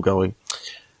 40,000 people going,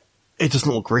 it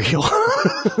doesn't look real.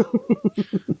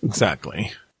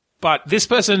 Exactly. But this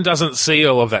person doesn't see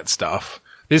all of that stuff.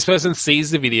 This person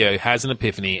sees the video, has an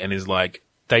epiphany, and is like,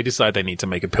 they decide they need to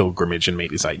make a pilgrimage and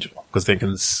meet this angel. Because they're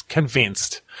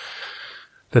convinced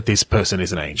that this person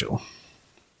is an angel.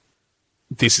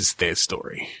 This is their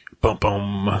story. Bum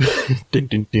bum. Dun,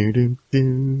 dun, dun, dun,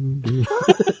 dun, dun.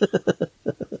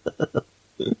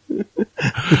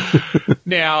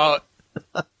 Now,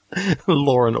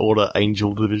 Law and Order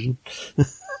Angel Division.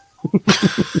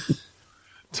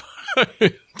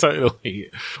 totally.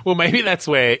 Well, maybe that's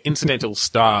where Incidental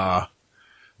Star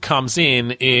comes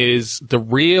in, is the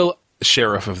real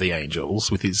sheriff of the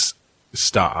angels with his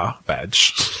star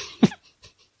badge.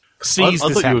 Sees I this thought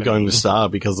you were happening. going with Star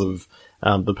because of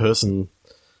the person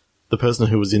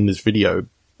who was in this video.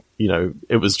 You know,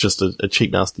 it was just a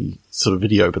cheap, nasty sort of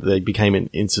video, but they became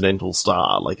an incidental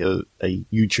star, like a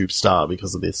YouTube star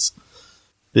because of this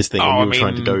thing. And you were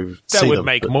trying to go that see would them,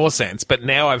 make but- more sense. But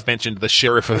now I've mentioned the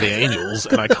sheriff of the angels,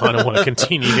 and I kind of want to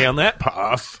continue down that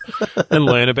path and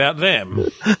learn about them.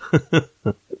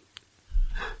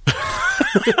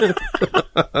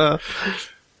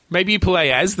 Maybe you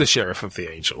play as the sheriff of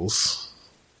the angels.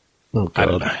 Oh, I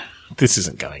don't God. know. This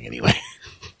isn't going anywhere.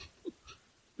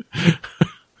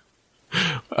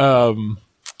 I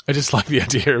just like the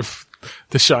idea of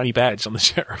the shiny badge on the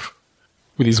sheriff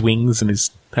with his wings and his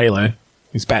halo,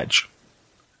 his badge.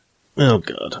 Oh,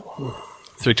 God.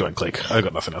 3, 2, 1, click. I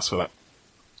got nothing else for that.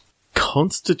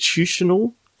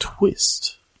 Constitutional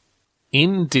twist.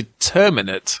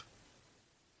 Indeterminate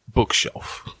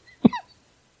bookshelf.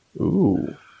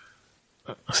 Ooh.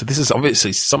 So this is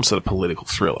obviously some sort of political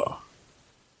thriller.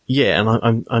 Yeah,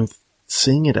 and I'm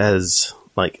seeing it as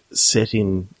like set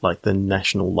in like the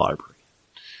National Library.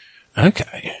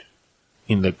 Okay.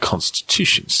 In the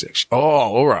Constitution section. Oh,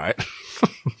 all right.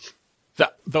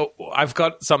 I've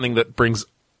got something that brings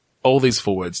all these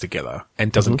 4 words together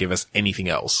and doesn't give us anything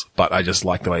else, but I just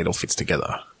like the way it all fits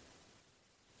together.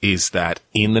 Is that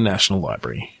in the National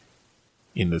Library,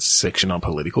 in the section on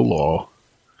political law,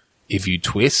 if you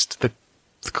twist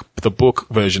the book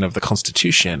version of the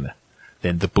Constitution,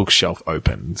 then the bookshelf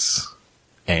opens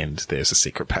and there's a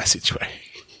secret passageway.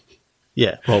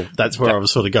 Yeah, well, that's where I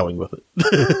was sort of going with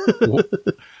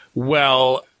it.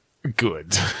 Well,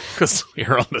 good, because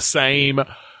we're on the same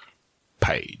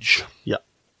page. Yeah.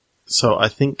 So I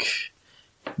think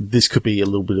this could be a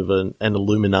little bit of an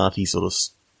Illuminati sort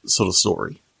of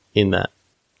story in that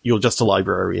you're just a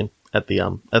librarian at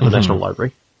the National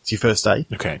Library. It's your first day.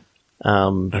 Okay.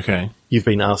 Okay. You've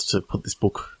been asked to put this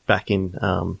book back in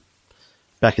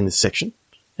this section,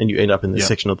 and you end up in this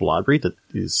section of the library that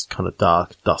is kind of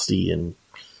dark, dusty, and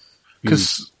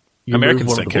because you Americans move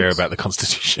one of don't the care books. about the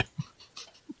Constitution.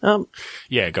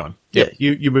 Yeah, go on. Yeah,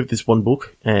 you move this one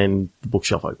book, and the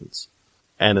bookshelf opens,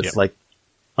 and it's Yep. like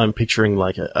I'm picturing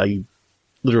like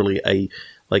literally a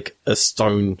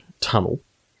stone tunnel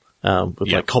with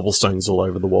Yep. like cobblestones all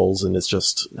over the walls, and it's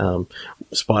just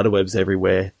spider webs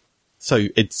everywhere. So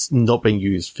it's not been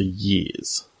used for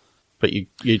years, but you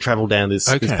travel down this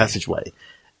Okay. passageway,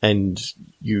 and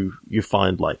you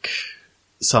find like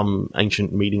some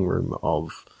ancient meeting room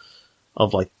of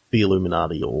like the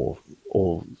Illuminati or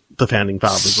the Founding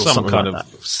Fathers or some something kind like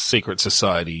of that. secret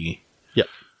society. Yep.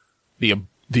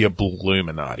 The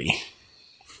Illuminati.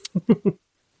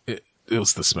 it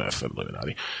was the Smurf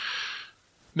Illuminati.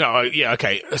 No, yeah,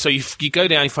 okay. So you go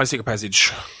down, you find a secret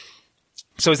passage.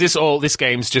 So is this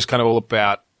game's just kind of all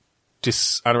about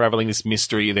just unraveling this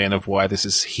mystery then of why this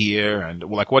is here, and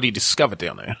like what do you discover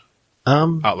down there?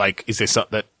 Like is there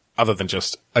something that other than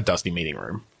just a dusty meeting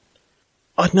room?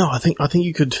 I think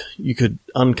you could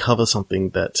uncover something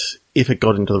that if it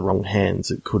got into the wrong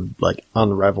hands, it could like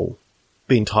unravel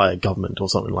the entire government or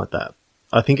something like that.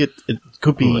 I think it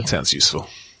could be. Oh, that sounds useful.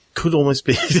 Could almost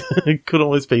be it could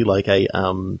almost be like a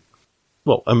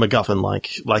MacGuffin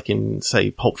like in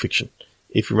say Pulp Fiction.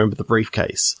 If you remember the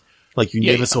briefcase, like you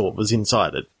never saw what was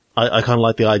inside it. I kind of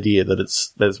like the idea that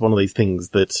it's one of these things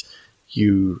that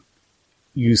you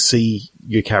see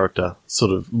your character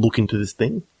sort of look into this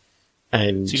thing,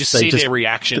 and so you just see their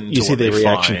reaction. You see their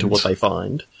reaction to what they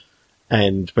find,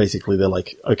 and basically they're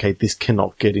like, okay, this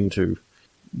cannot get into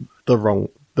the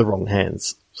wrong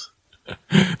hands.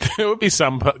 There would be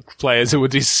some players who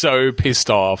would be so pissed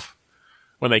off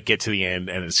when they get to the end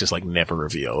and it's just like never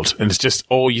revealed. And it's just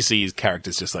all you see is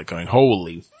characters just like going,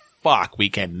 holy fuck,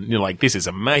 you're like, this is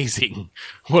amazing.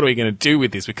 What are we going to do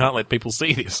with this? We can't let people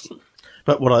see this.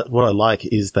 But what I like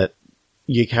is that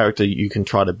your character, you can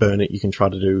try to burn it, you can try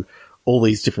to do all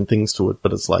these different things to it,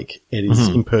 but it's like, it is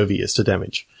impervious to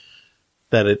damage.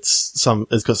 That it's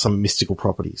got some mystical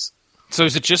properties. So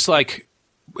is it just like,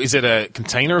 is it a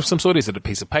container of some sort? Is it a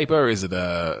piece of paper? Is it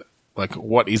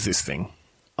what is this thing?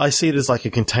 I see it as like a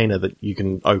container that you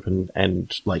can open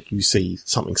and like you see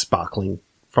something sparkling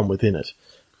from within it.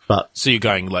 But so you're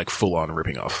going like full on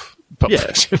ripping off Pulp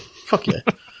Fiction. Fuck yeah.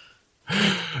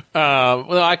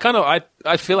 Well,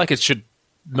 I feel like it should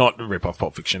not rip off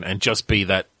Pulp Fiction and just be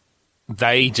that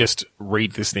they just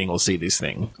read this thing or see this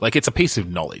thing. Like it's a piece of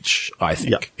knowledge, I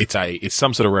think. Yep. It's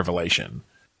some sort of revelation.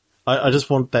 I just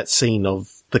want that scene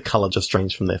of the colour just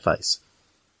drains from their face.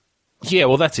 Yeah,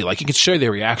 well, that's it. Like, you can show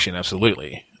their reaction,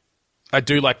 absolutely. I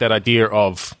do like that idea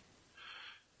of...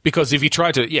 Because if you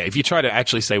try to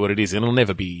actually say what it is, it'll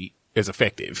never be as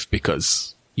effective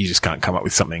because you just can't come up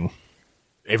with something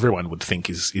everyone would think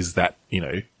is that,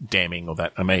 damning or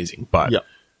that amazing. But,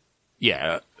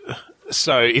 yeah.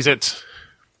 So, is it...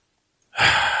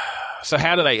 So,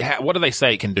 what do they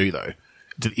say it can do, though?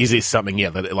 Is this something,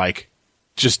 that it, like...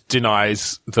 just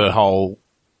denies the whole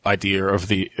idea of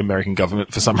the American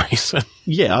government for some reason.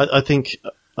 Yeah, I think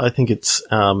it's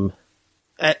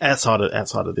outside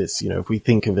of this. If we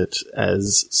think of it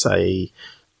as, say,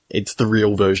 it's the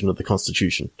real version of the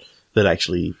Constitution that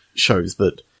actually shows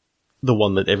that the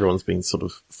one that everyone's been sort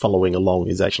of following along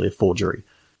is actually a forgery.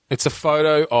 It's a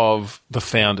photo of the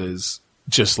founders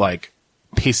just like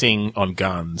pissing on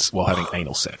guns while having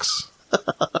anal sex.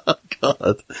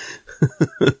 God.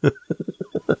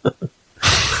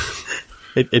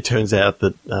 It turns out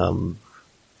that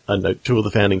I know 2 of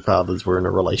the Founding Fathers were in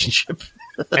a relationship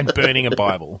and burning a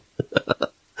Bible.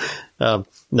 No,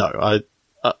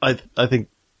 I think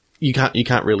you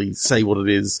can't really say what it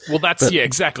is. Well,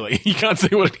 exactly. You can't say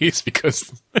what it is because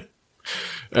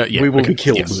we will be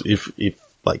killed if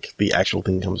like the actual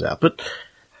thing comes out. But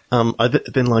I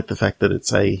then like the fact that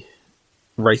it's a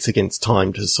race against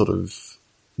time to sort of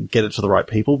get it to the right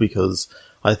people, because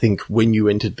I think when you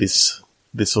entered this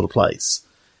sort of place,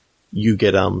 you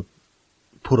get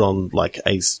put on like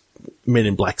a Men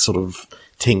in Black sort of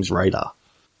team's radar.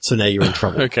 So now you're in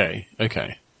trouble. Okay.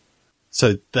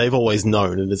 So they've always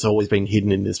known, and it's always been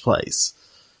hidden in this place.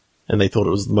 And they thought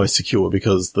it was the most secure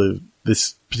because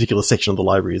this particular section of the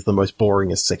library is the most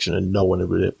boringest section, and no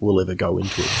one will ever go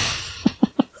into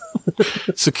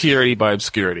it. Security by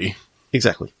obscurity.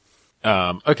 Exactly.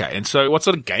 Okay, and so what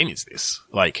sort of game is this?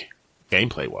 Like,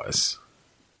 gameplay-wise?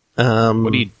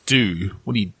 What do you do?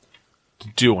 What do you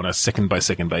do on a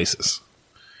second-by-second basis?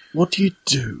 What do you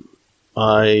do?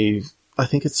 I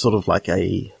think it's sort of like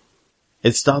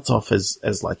it starts off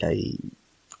as like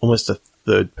almost a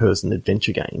third-person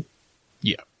adventure game.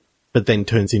 Yeah. But then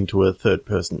turns into a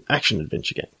third-person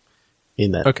action-adventure game.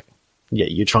 In that, okay. Yeah,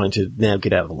 you're trying to now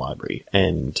get out of the library,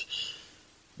 and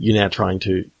you're now trying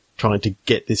to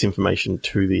get this information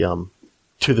to the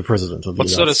president of the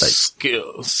United States. What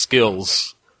sort of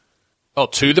skills? Oh,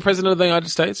 to the president of the United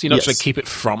States? You're not trying to keep it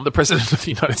from the president of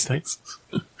the United States?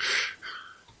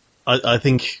 I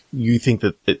think you think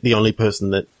that the only person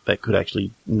that could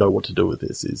actually know what to do with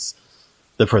this is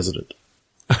the president.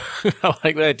 I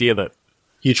like the idea that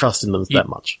you trust in them that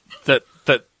much. That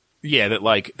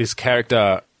like this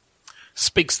character.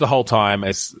 speaks the whole time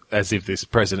as if this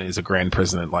president is a grand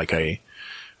president, like a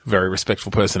very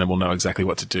respectful person and will know exactly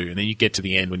what to do. And then you get to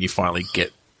the end when you finally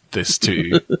get this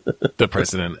to the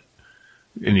president,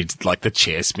 and it's like the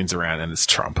chair spins around and it's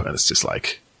Trump, and it's just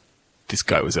like, this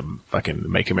guy was a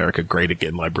fucking Make America Great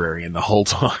Again librarian the whole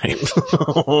time.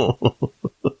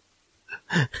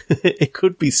 It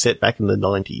could be set back in the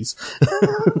 90s.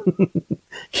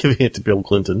 Giving it to Bill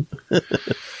Clinton.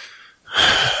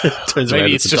 Turns Maybe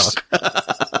around it's just...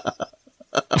 What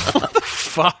the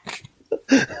fuck?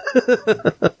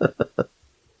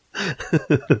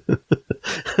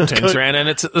 Turns around and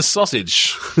it's the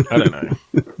sausage. I don't know.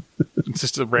 It's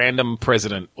just a random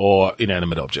president or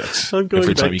inanimate object.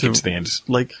 Every time you get to the end.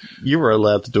 Like, you were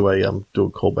allowed to do a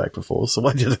callback before, so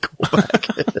I did a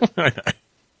callback. I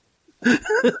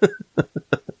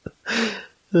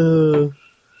know.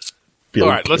 All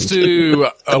right, let's do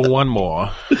one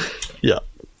more. Yeah.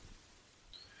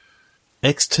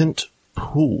 Extant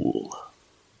pool.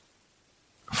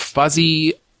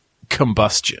 Fuzzy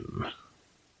combustion.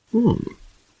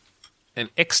 An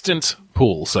extant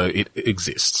pool, so it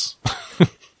exists.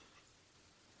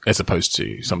 As opposed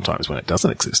to sometimes when it doesn't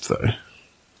exist, though.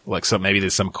 Like, so maybe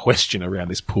there's some question around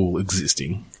this pool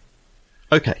existing.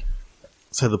 Okay.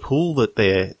 So the pool that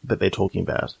they're talking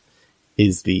about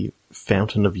is the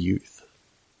Fountain of Youth.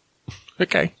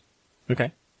 Okay.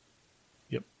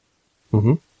 Yep.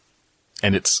 Mm-hmm.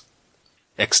 And it's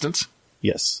extant?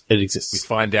 Yes, it exists. We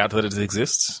find out that it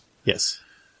exists? Yes.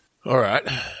 All right.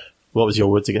 What was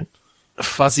your words again?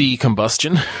 Fuzzy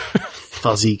combustion.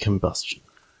 Fuzzy combustion.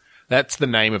 That's the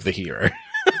name of the hero.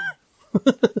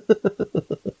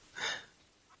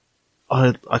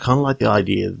 I kind of like the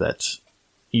idea that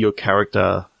your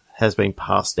character has been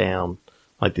passed down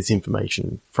like this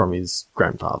information from his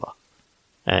grandfather,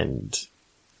 and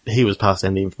he was passed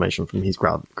down the information from his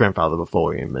grandfather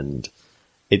before him, and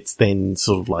it's then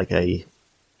sort of like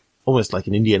almost like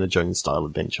an Indiana Jones style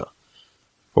adventure,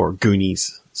 or a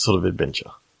Goonies sort of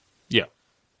adventure. Yeah.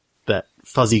 That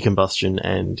Fuzzy Combustion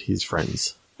and his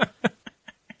friends.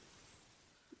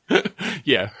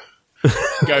 Yeah.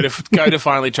 Go to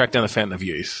finally track down the Fountain of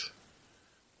Youth.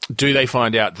 Do they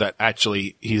find out that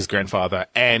actually his grandfather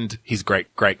and his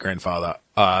great-great-grandfather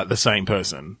are the same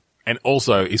person, and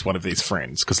also is one of these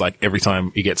friends? Because, like, every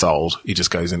time he gets old, he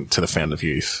just goes into the Fountain of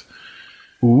Youth.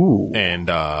 Ooh. And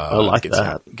I like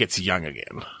that. Gets young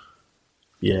again.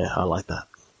 Yeah, I like that.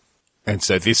 And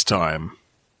so this time,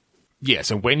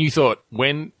 yes, and when you thought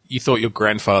your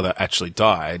grandfather actually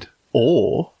died...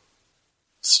 Or,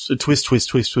 twist, twist,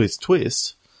 twist, twist,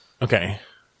 twist. Okay.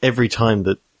 Every time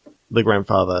that the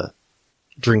grandfather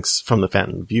drinks from the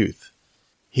Fountain of Youth,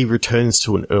 he returns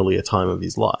to an earlier time of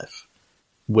his life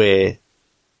where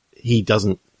he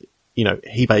doesn't,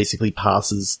 he basically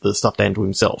passes the stuff down to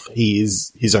himself. He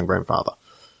is his own grandfather,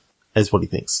 as what he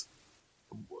thinks.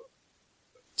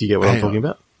 Do you get what I'm talking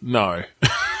about? No.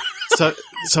 So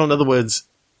in other words,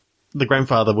 the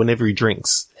grandfather, whenever he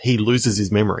drinks, he loses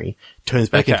his memory, turns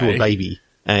back into a baby,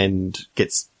 and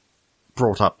gets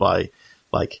brought up by,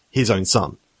 like, his own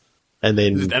son. And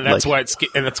that's why it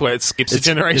skips a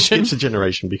generation. It skips a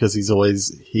generation because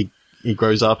he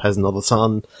grows up, has another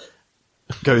son,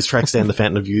 tracks down the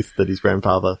Fountain of Youth that his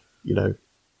grandfather,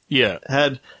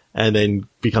 had, and then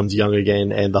becomes young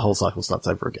again, and the whole cycle starts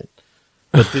over again.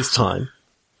 But this time,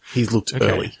 he's looked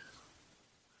early.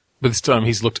 But this time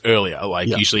he's looked earlier. Like,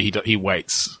 usually he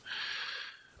waits.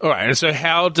 All right. And so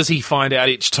how does he find out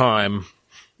each time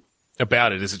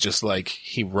about it? Is it just like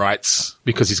he writes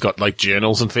because he's got like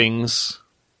journals and things?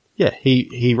 Yeah.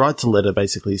 He writes a letter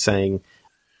basically saying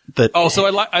that. Oh, so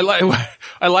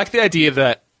I like the idea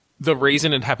that the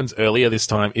reason it happens earlier this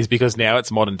time is because now it's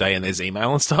modern day and there's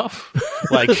email and stuff.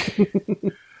 Like,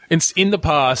 in the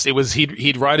past, it was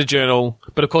he'd write a journal,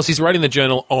 but of course he's writing the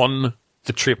journal on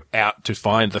the trip out to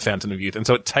find the Fountain of Youth. And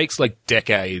so it takes like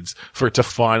decades for it to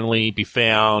finally be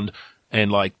found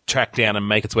and like tracked down and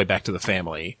make its way back to the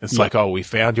family. It's like, oh, we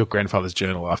found your grandfather's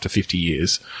journal after 50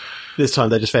 years. This time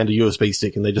they just found a USB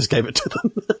stick and they just gave it to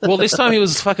them. Well, this time he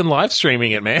was fucking live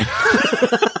streaming it, man.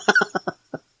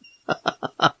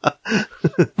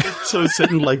 So it's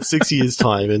set in like 6 years'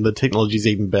 time and the technology's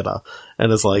even better.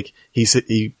 And it's like, he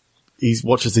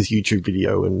watches this YouTube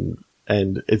video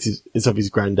and it's of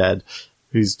his granddad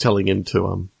who's telling him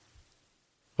to,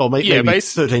 maybe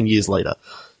 13 years later.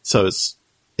 So it's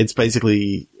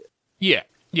basically... Yeah.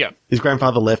 His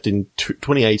grandfather left in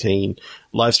 2018,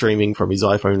 live streaming from his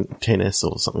iPhone XS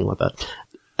or something like that.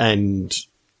 And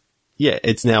yeah,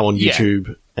 it's now on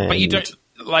YouTube. And but you don't,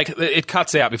 like, it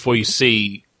cuts out before you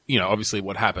see, obviously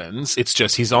what happens. It's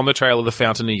just he's on the trail of the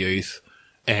Fountain of Youth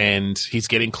and he's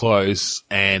getting close,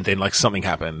 and then like something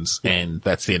happens, and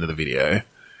that's the end of the video.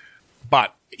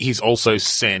 But he's also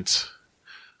sent.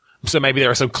 So maybe there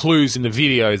are some clues in the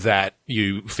video that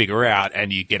you figure out,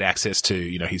 and you get access to,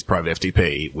 his private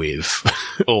FTP with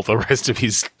all the rest of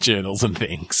his journals and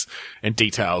things and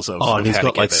details of. Oh, and he's how got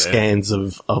to get like there. scans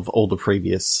of all the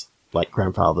previous like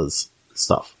grandfather's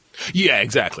stuff. Yeah,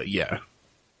 exactly. Yeah.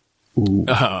 Ooh.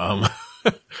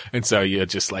 And so you're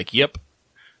just like, yep,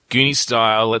 Goonie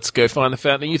style. Let's go find the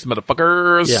Fountain of Youth,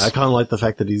 motherfuckers. Yeah, I kind of like the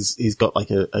fact that he's got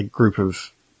like a group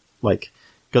of like.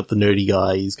 Got the nerdy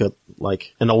guy, he's got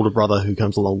like an older brother who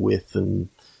comes along with, and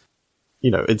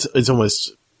it's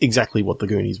almost exactly what the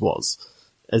Goonies was,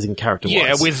 as in character wise.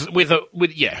 Yeah,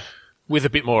 with a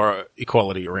bit more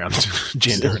equality around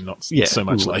gender and not so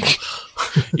much like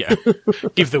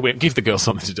give the girls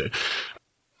something to do.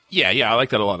 Yeah, I like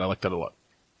that a lot.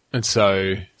 And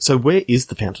so where is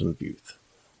the Fountain of Youth?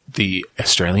 The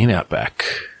Australian outback.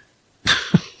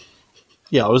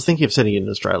 Yeah, I was thinking of setting it in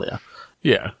Australia.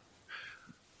 Yeah.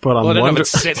 But I don't know if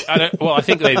it's set. I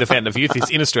think the Fountain of Youth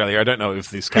is in Australia. I don't know if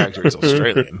this character is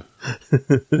Australian.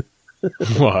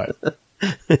 What?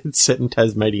 It's set in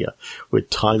Tasmania, where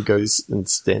time goes and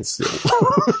stands still.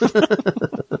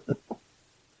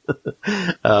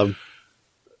 No,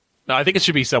 I think it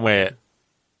should be somewhere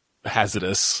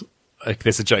hazardous. Like,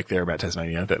 there's a joke there about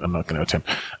Tasmania that I'm not going to attempt.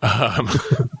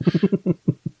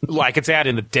 Like, it's out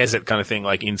in the desert kind of thing,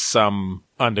 like in some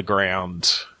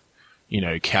underground,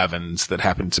 caverns that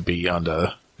happen to be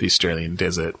under the Australian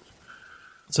desert.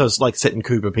 So it's like set in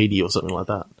Cooper Pedy or something like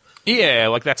that. Yeah,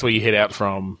 like that's where you head out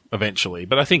from eventually.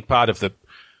 But I think part of the,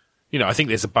 I think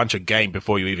there's a bunch of game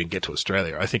before you even get to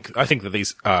Australia. I think that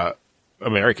these are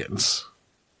Americans.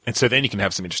 And so then you can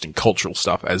have some interesting cultural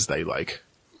stuff as they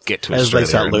get to Australia. As they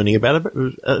start learning about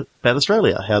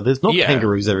Australia, how there's not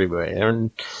kangaroos everywhere,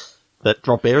 and that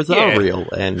drop bears are real,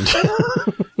 and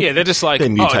yeah, they're just like,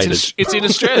 it's in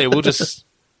Australia. We'll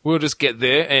just get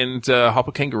there and hop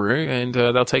a kangaroo, and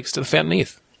they'll take us to the Fountain of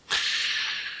Youth.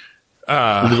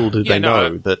 Little did they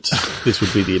know that this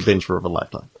would be the adventure of a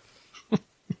lifetime.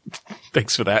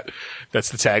 Thanks for that. That's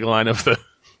the tagline of the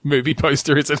movie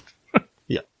poster, is it?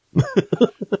 Yeah.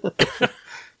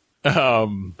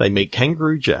 They meet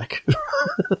Kangaroo Jack.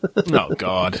 Oh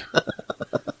God.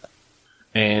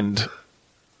 And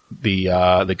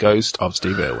the ghost of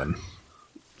Steve Irwin.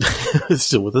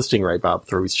 Still with a stingray barb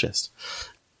through his chest.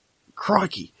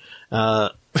 Crikey.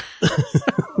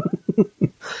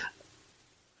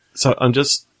 So I'm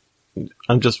just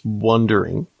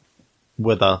wondering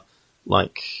whether,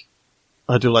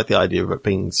 I do like the idea of it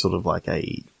being sort of like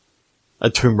a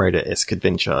Tomb Raider-esque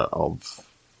adventure of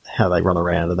how they run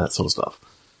around and that sort of stuff.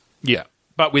 Yeah,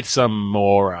 but with some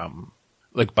more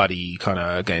buddy kind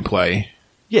of gameplay.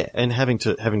 Yeah, and having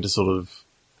to sort of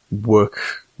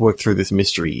work through this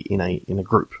mystery in a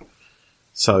group.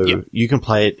 So you can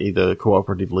play it either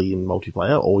cooperatively in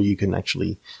multiplayer, or you can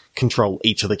actually control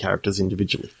each of the characters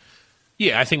individually.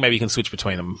 Yeah, I think maybe you can switch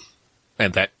between them,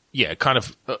 and that kind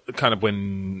of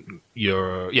when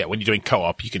you're doing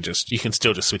co-op, you can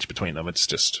still just switch between them. It's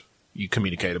just you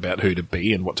communicate about who to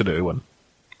be and what to do. And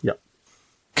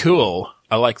cool,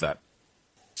 I like that.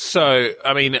 So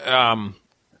I mean,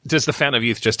 does the Fountain of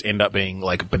Youth just end up being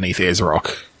beneath Ayers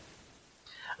Rock?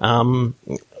 And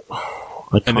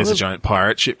there's a giant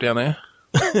pirate ship down there.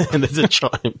 And there's a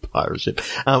giant pirate ship.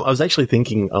 I was actually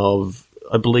thinking of,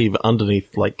 I believe,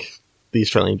 underneath the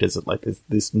Australian desert, there's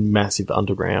this massive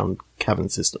underground cavern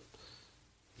system.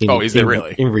 Is there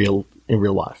really? In real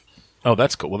life. Oh,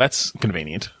 that's cool. Well, that's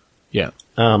convenient. Yeah.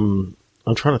 I'm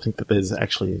trying to think that there's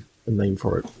actually a name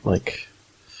for it.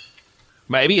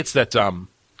 Maybe it's that.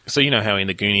 So you know how in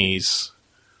the Goonies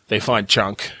they find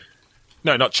Chunk.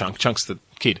 No, not Chunk. Chunk's the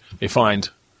kid. They find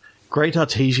Great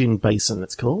Artesian Basin.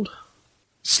 It's called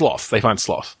Sloth. They find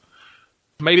Sloth.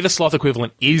 Maybe the Sloth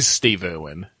equivalent is Steve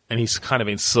Irwin, and he's kind of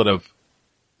been sort of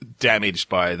damaged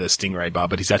by the stingray bar,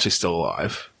 but he's actually still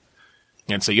alive.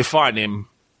 And so you find him,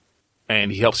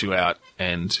 and he helps you out,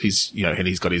 and he's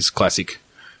got his classic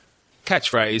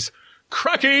catchphrase,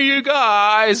 "Cracky, you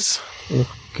guys!"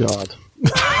 Oh, God.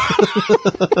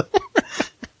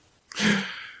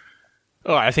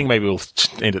 Oh, I think maybe we'll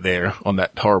end it there on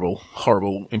that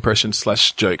horrible impression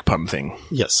 / joke pun thing.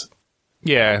 Yes.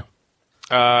 Yeah.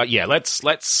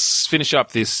 Let's finish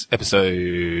up this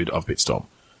episode of Bitstorm.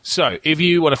 So, if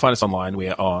you want to find us online,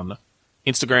 we're on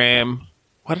Instagram.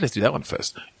 Why did I do that one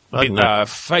first?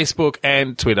 Facebook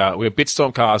and Twitter. We're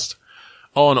Bitstormcast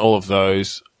on all of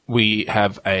those. We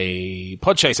have a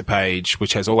Podchaser page,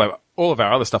 which has all of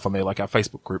our other stuff on there, like our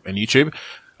Facebook group and YouTube.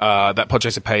 That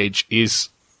Podchaser page is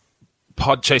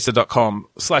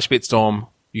podchaser.com/bitstorm.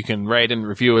 You can rate and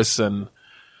review us and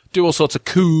do all sorts of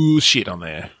cool shit on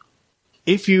there.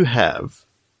 If you have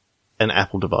an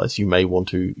Apple device, you may want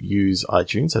to use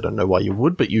iTunes. I don't know why you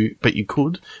would, but you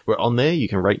could. We're on there. You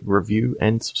can rate, review,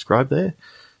 and subscribe there.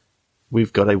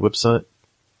 We've got a website,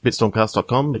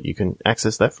 bitstormcast.com, that you can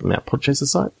access that from our Podchaser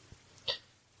site.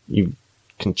 You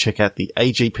can check out the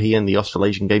AGP and the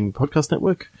Australasian Gaming Podcast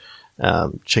Network.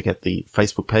 Check out the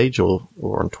Facebook page or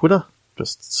on Twitter.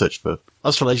 Just search for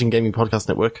Australasian Gaming Podcast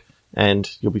Network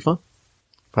and you'll be fine.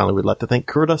 Finally, we'd like to thank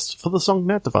Kurodust for the song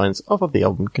Mount Defiance off of the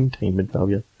album Containment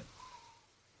Failure.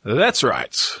 That's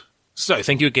right. So,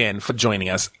 thank you again for joining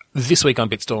us this week on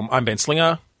Bitstorm. I'm Ben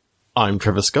Slinger. I'm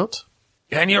Trevor Scott.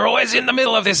 And you're always in the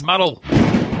middle of this muddle.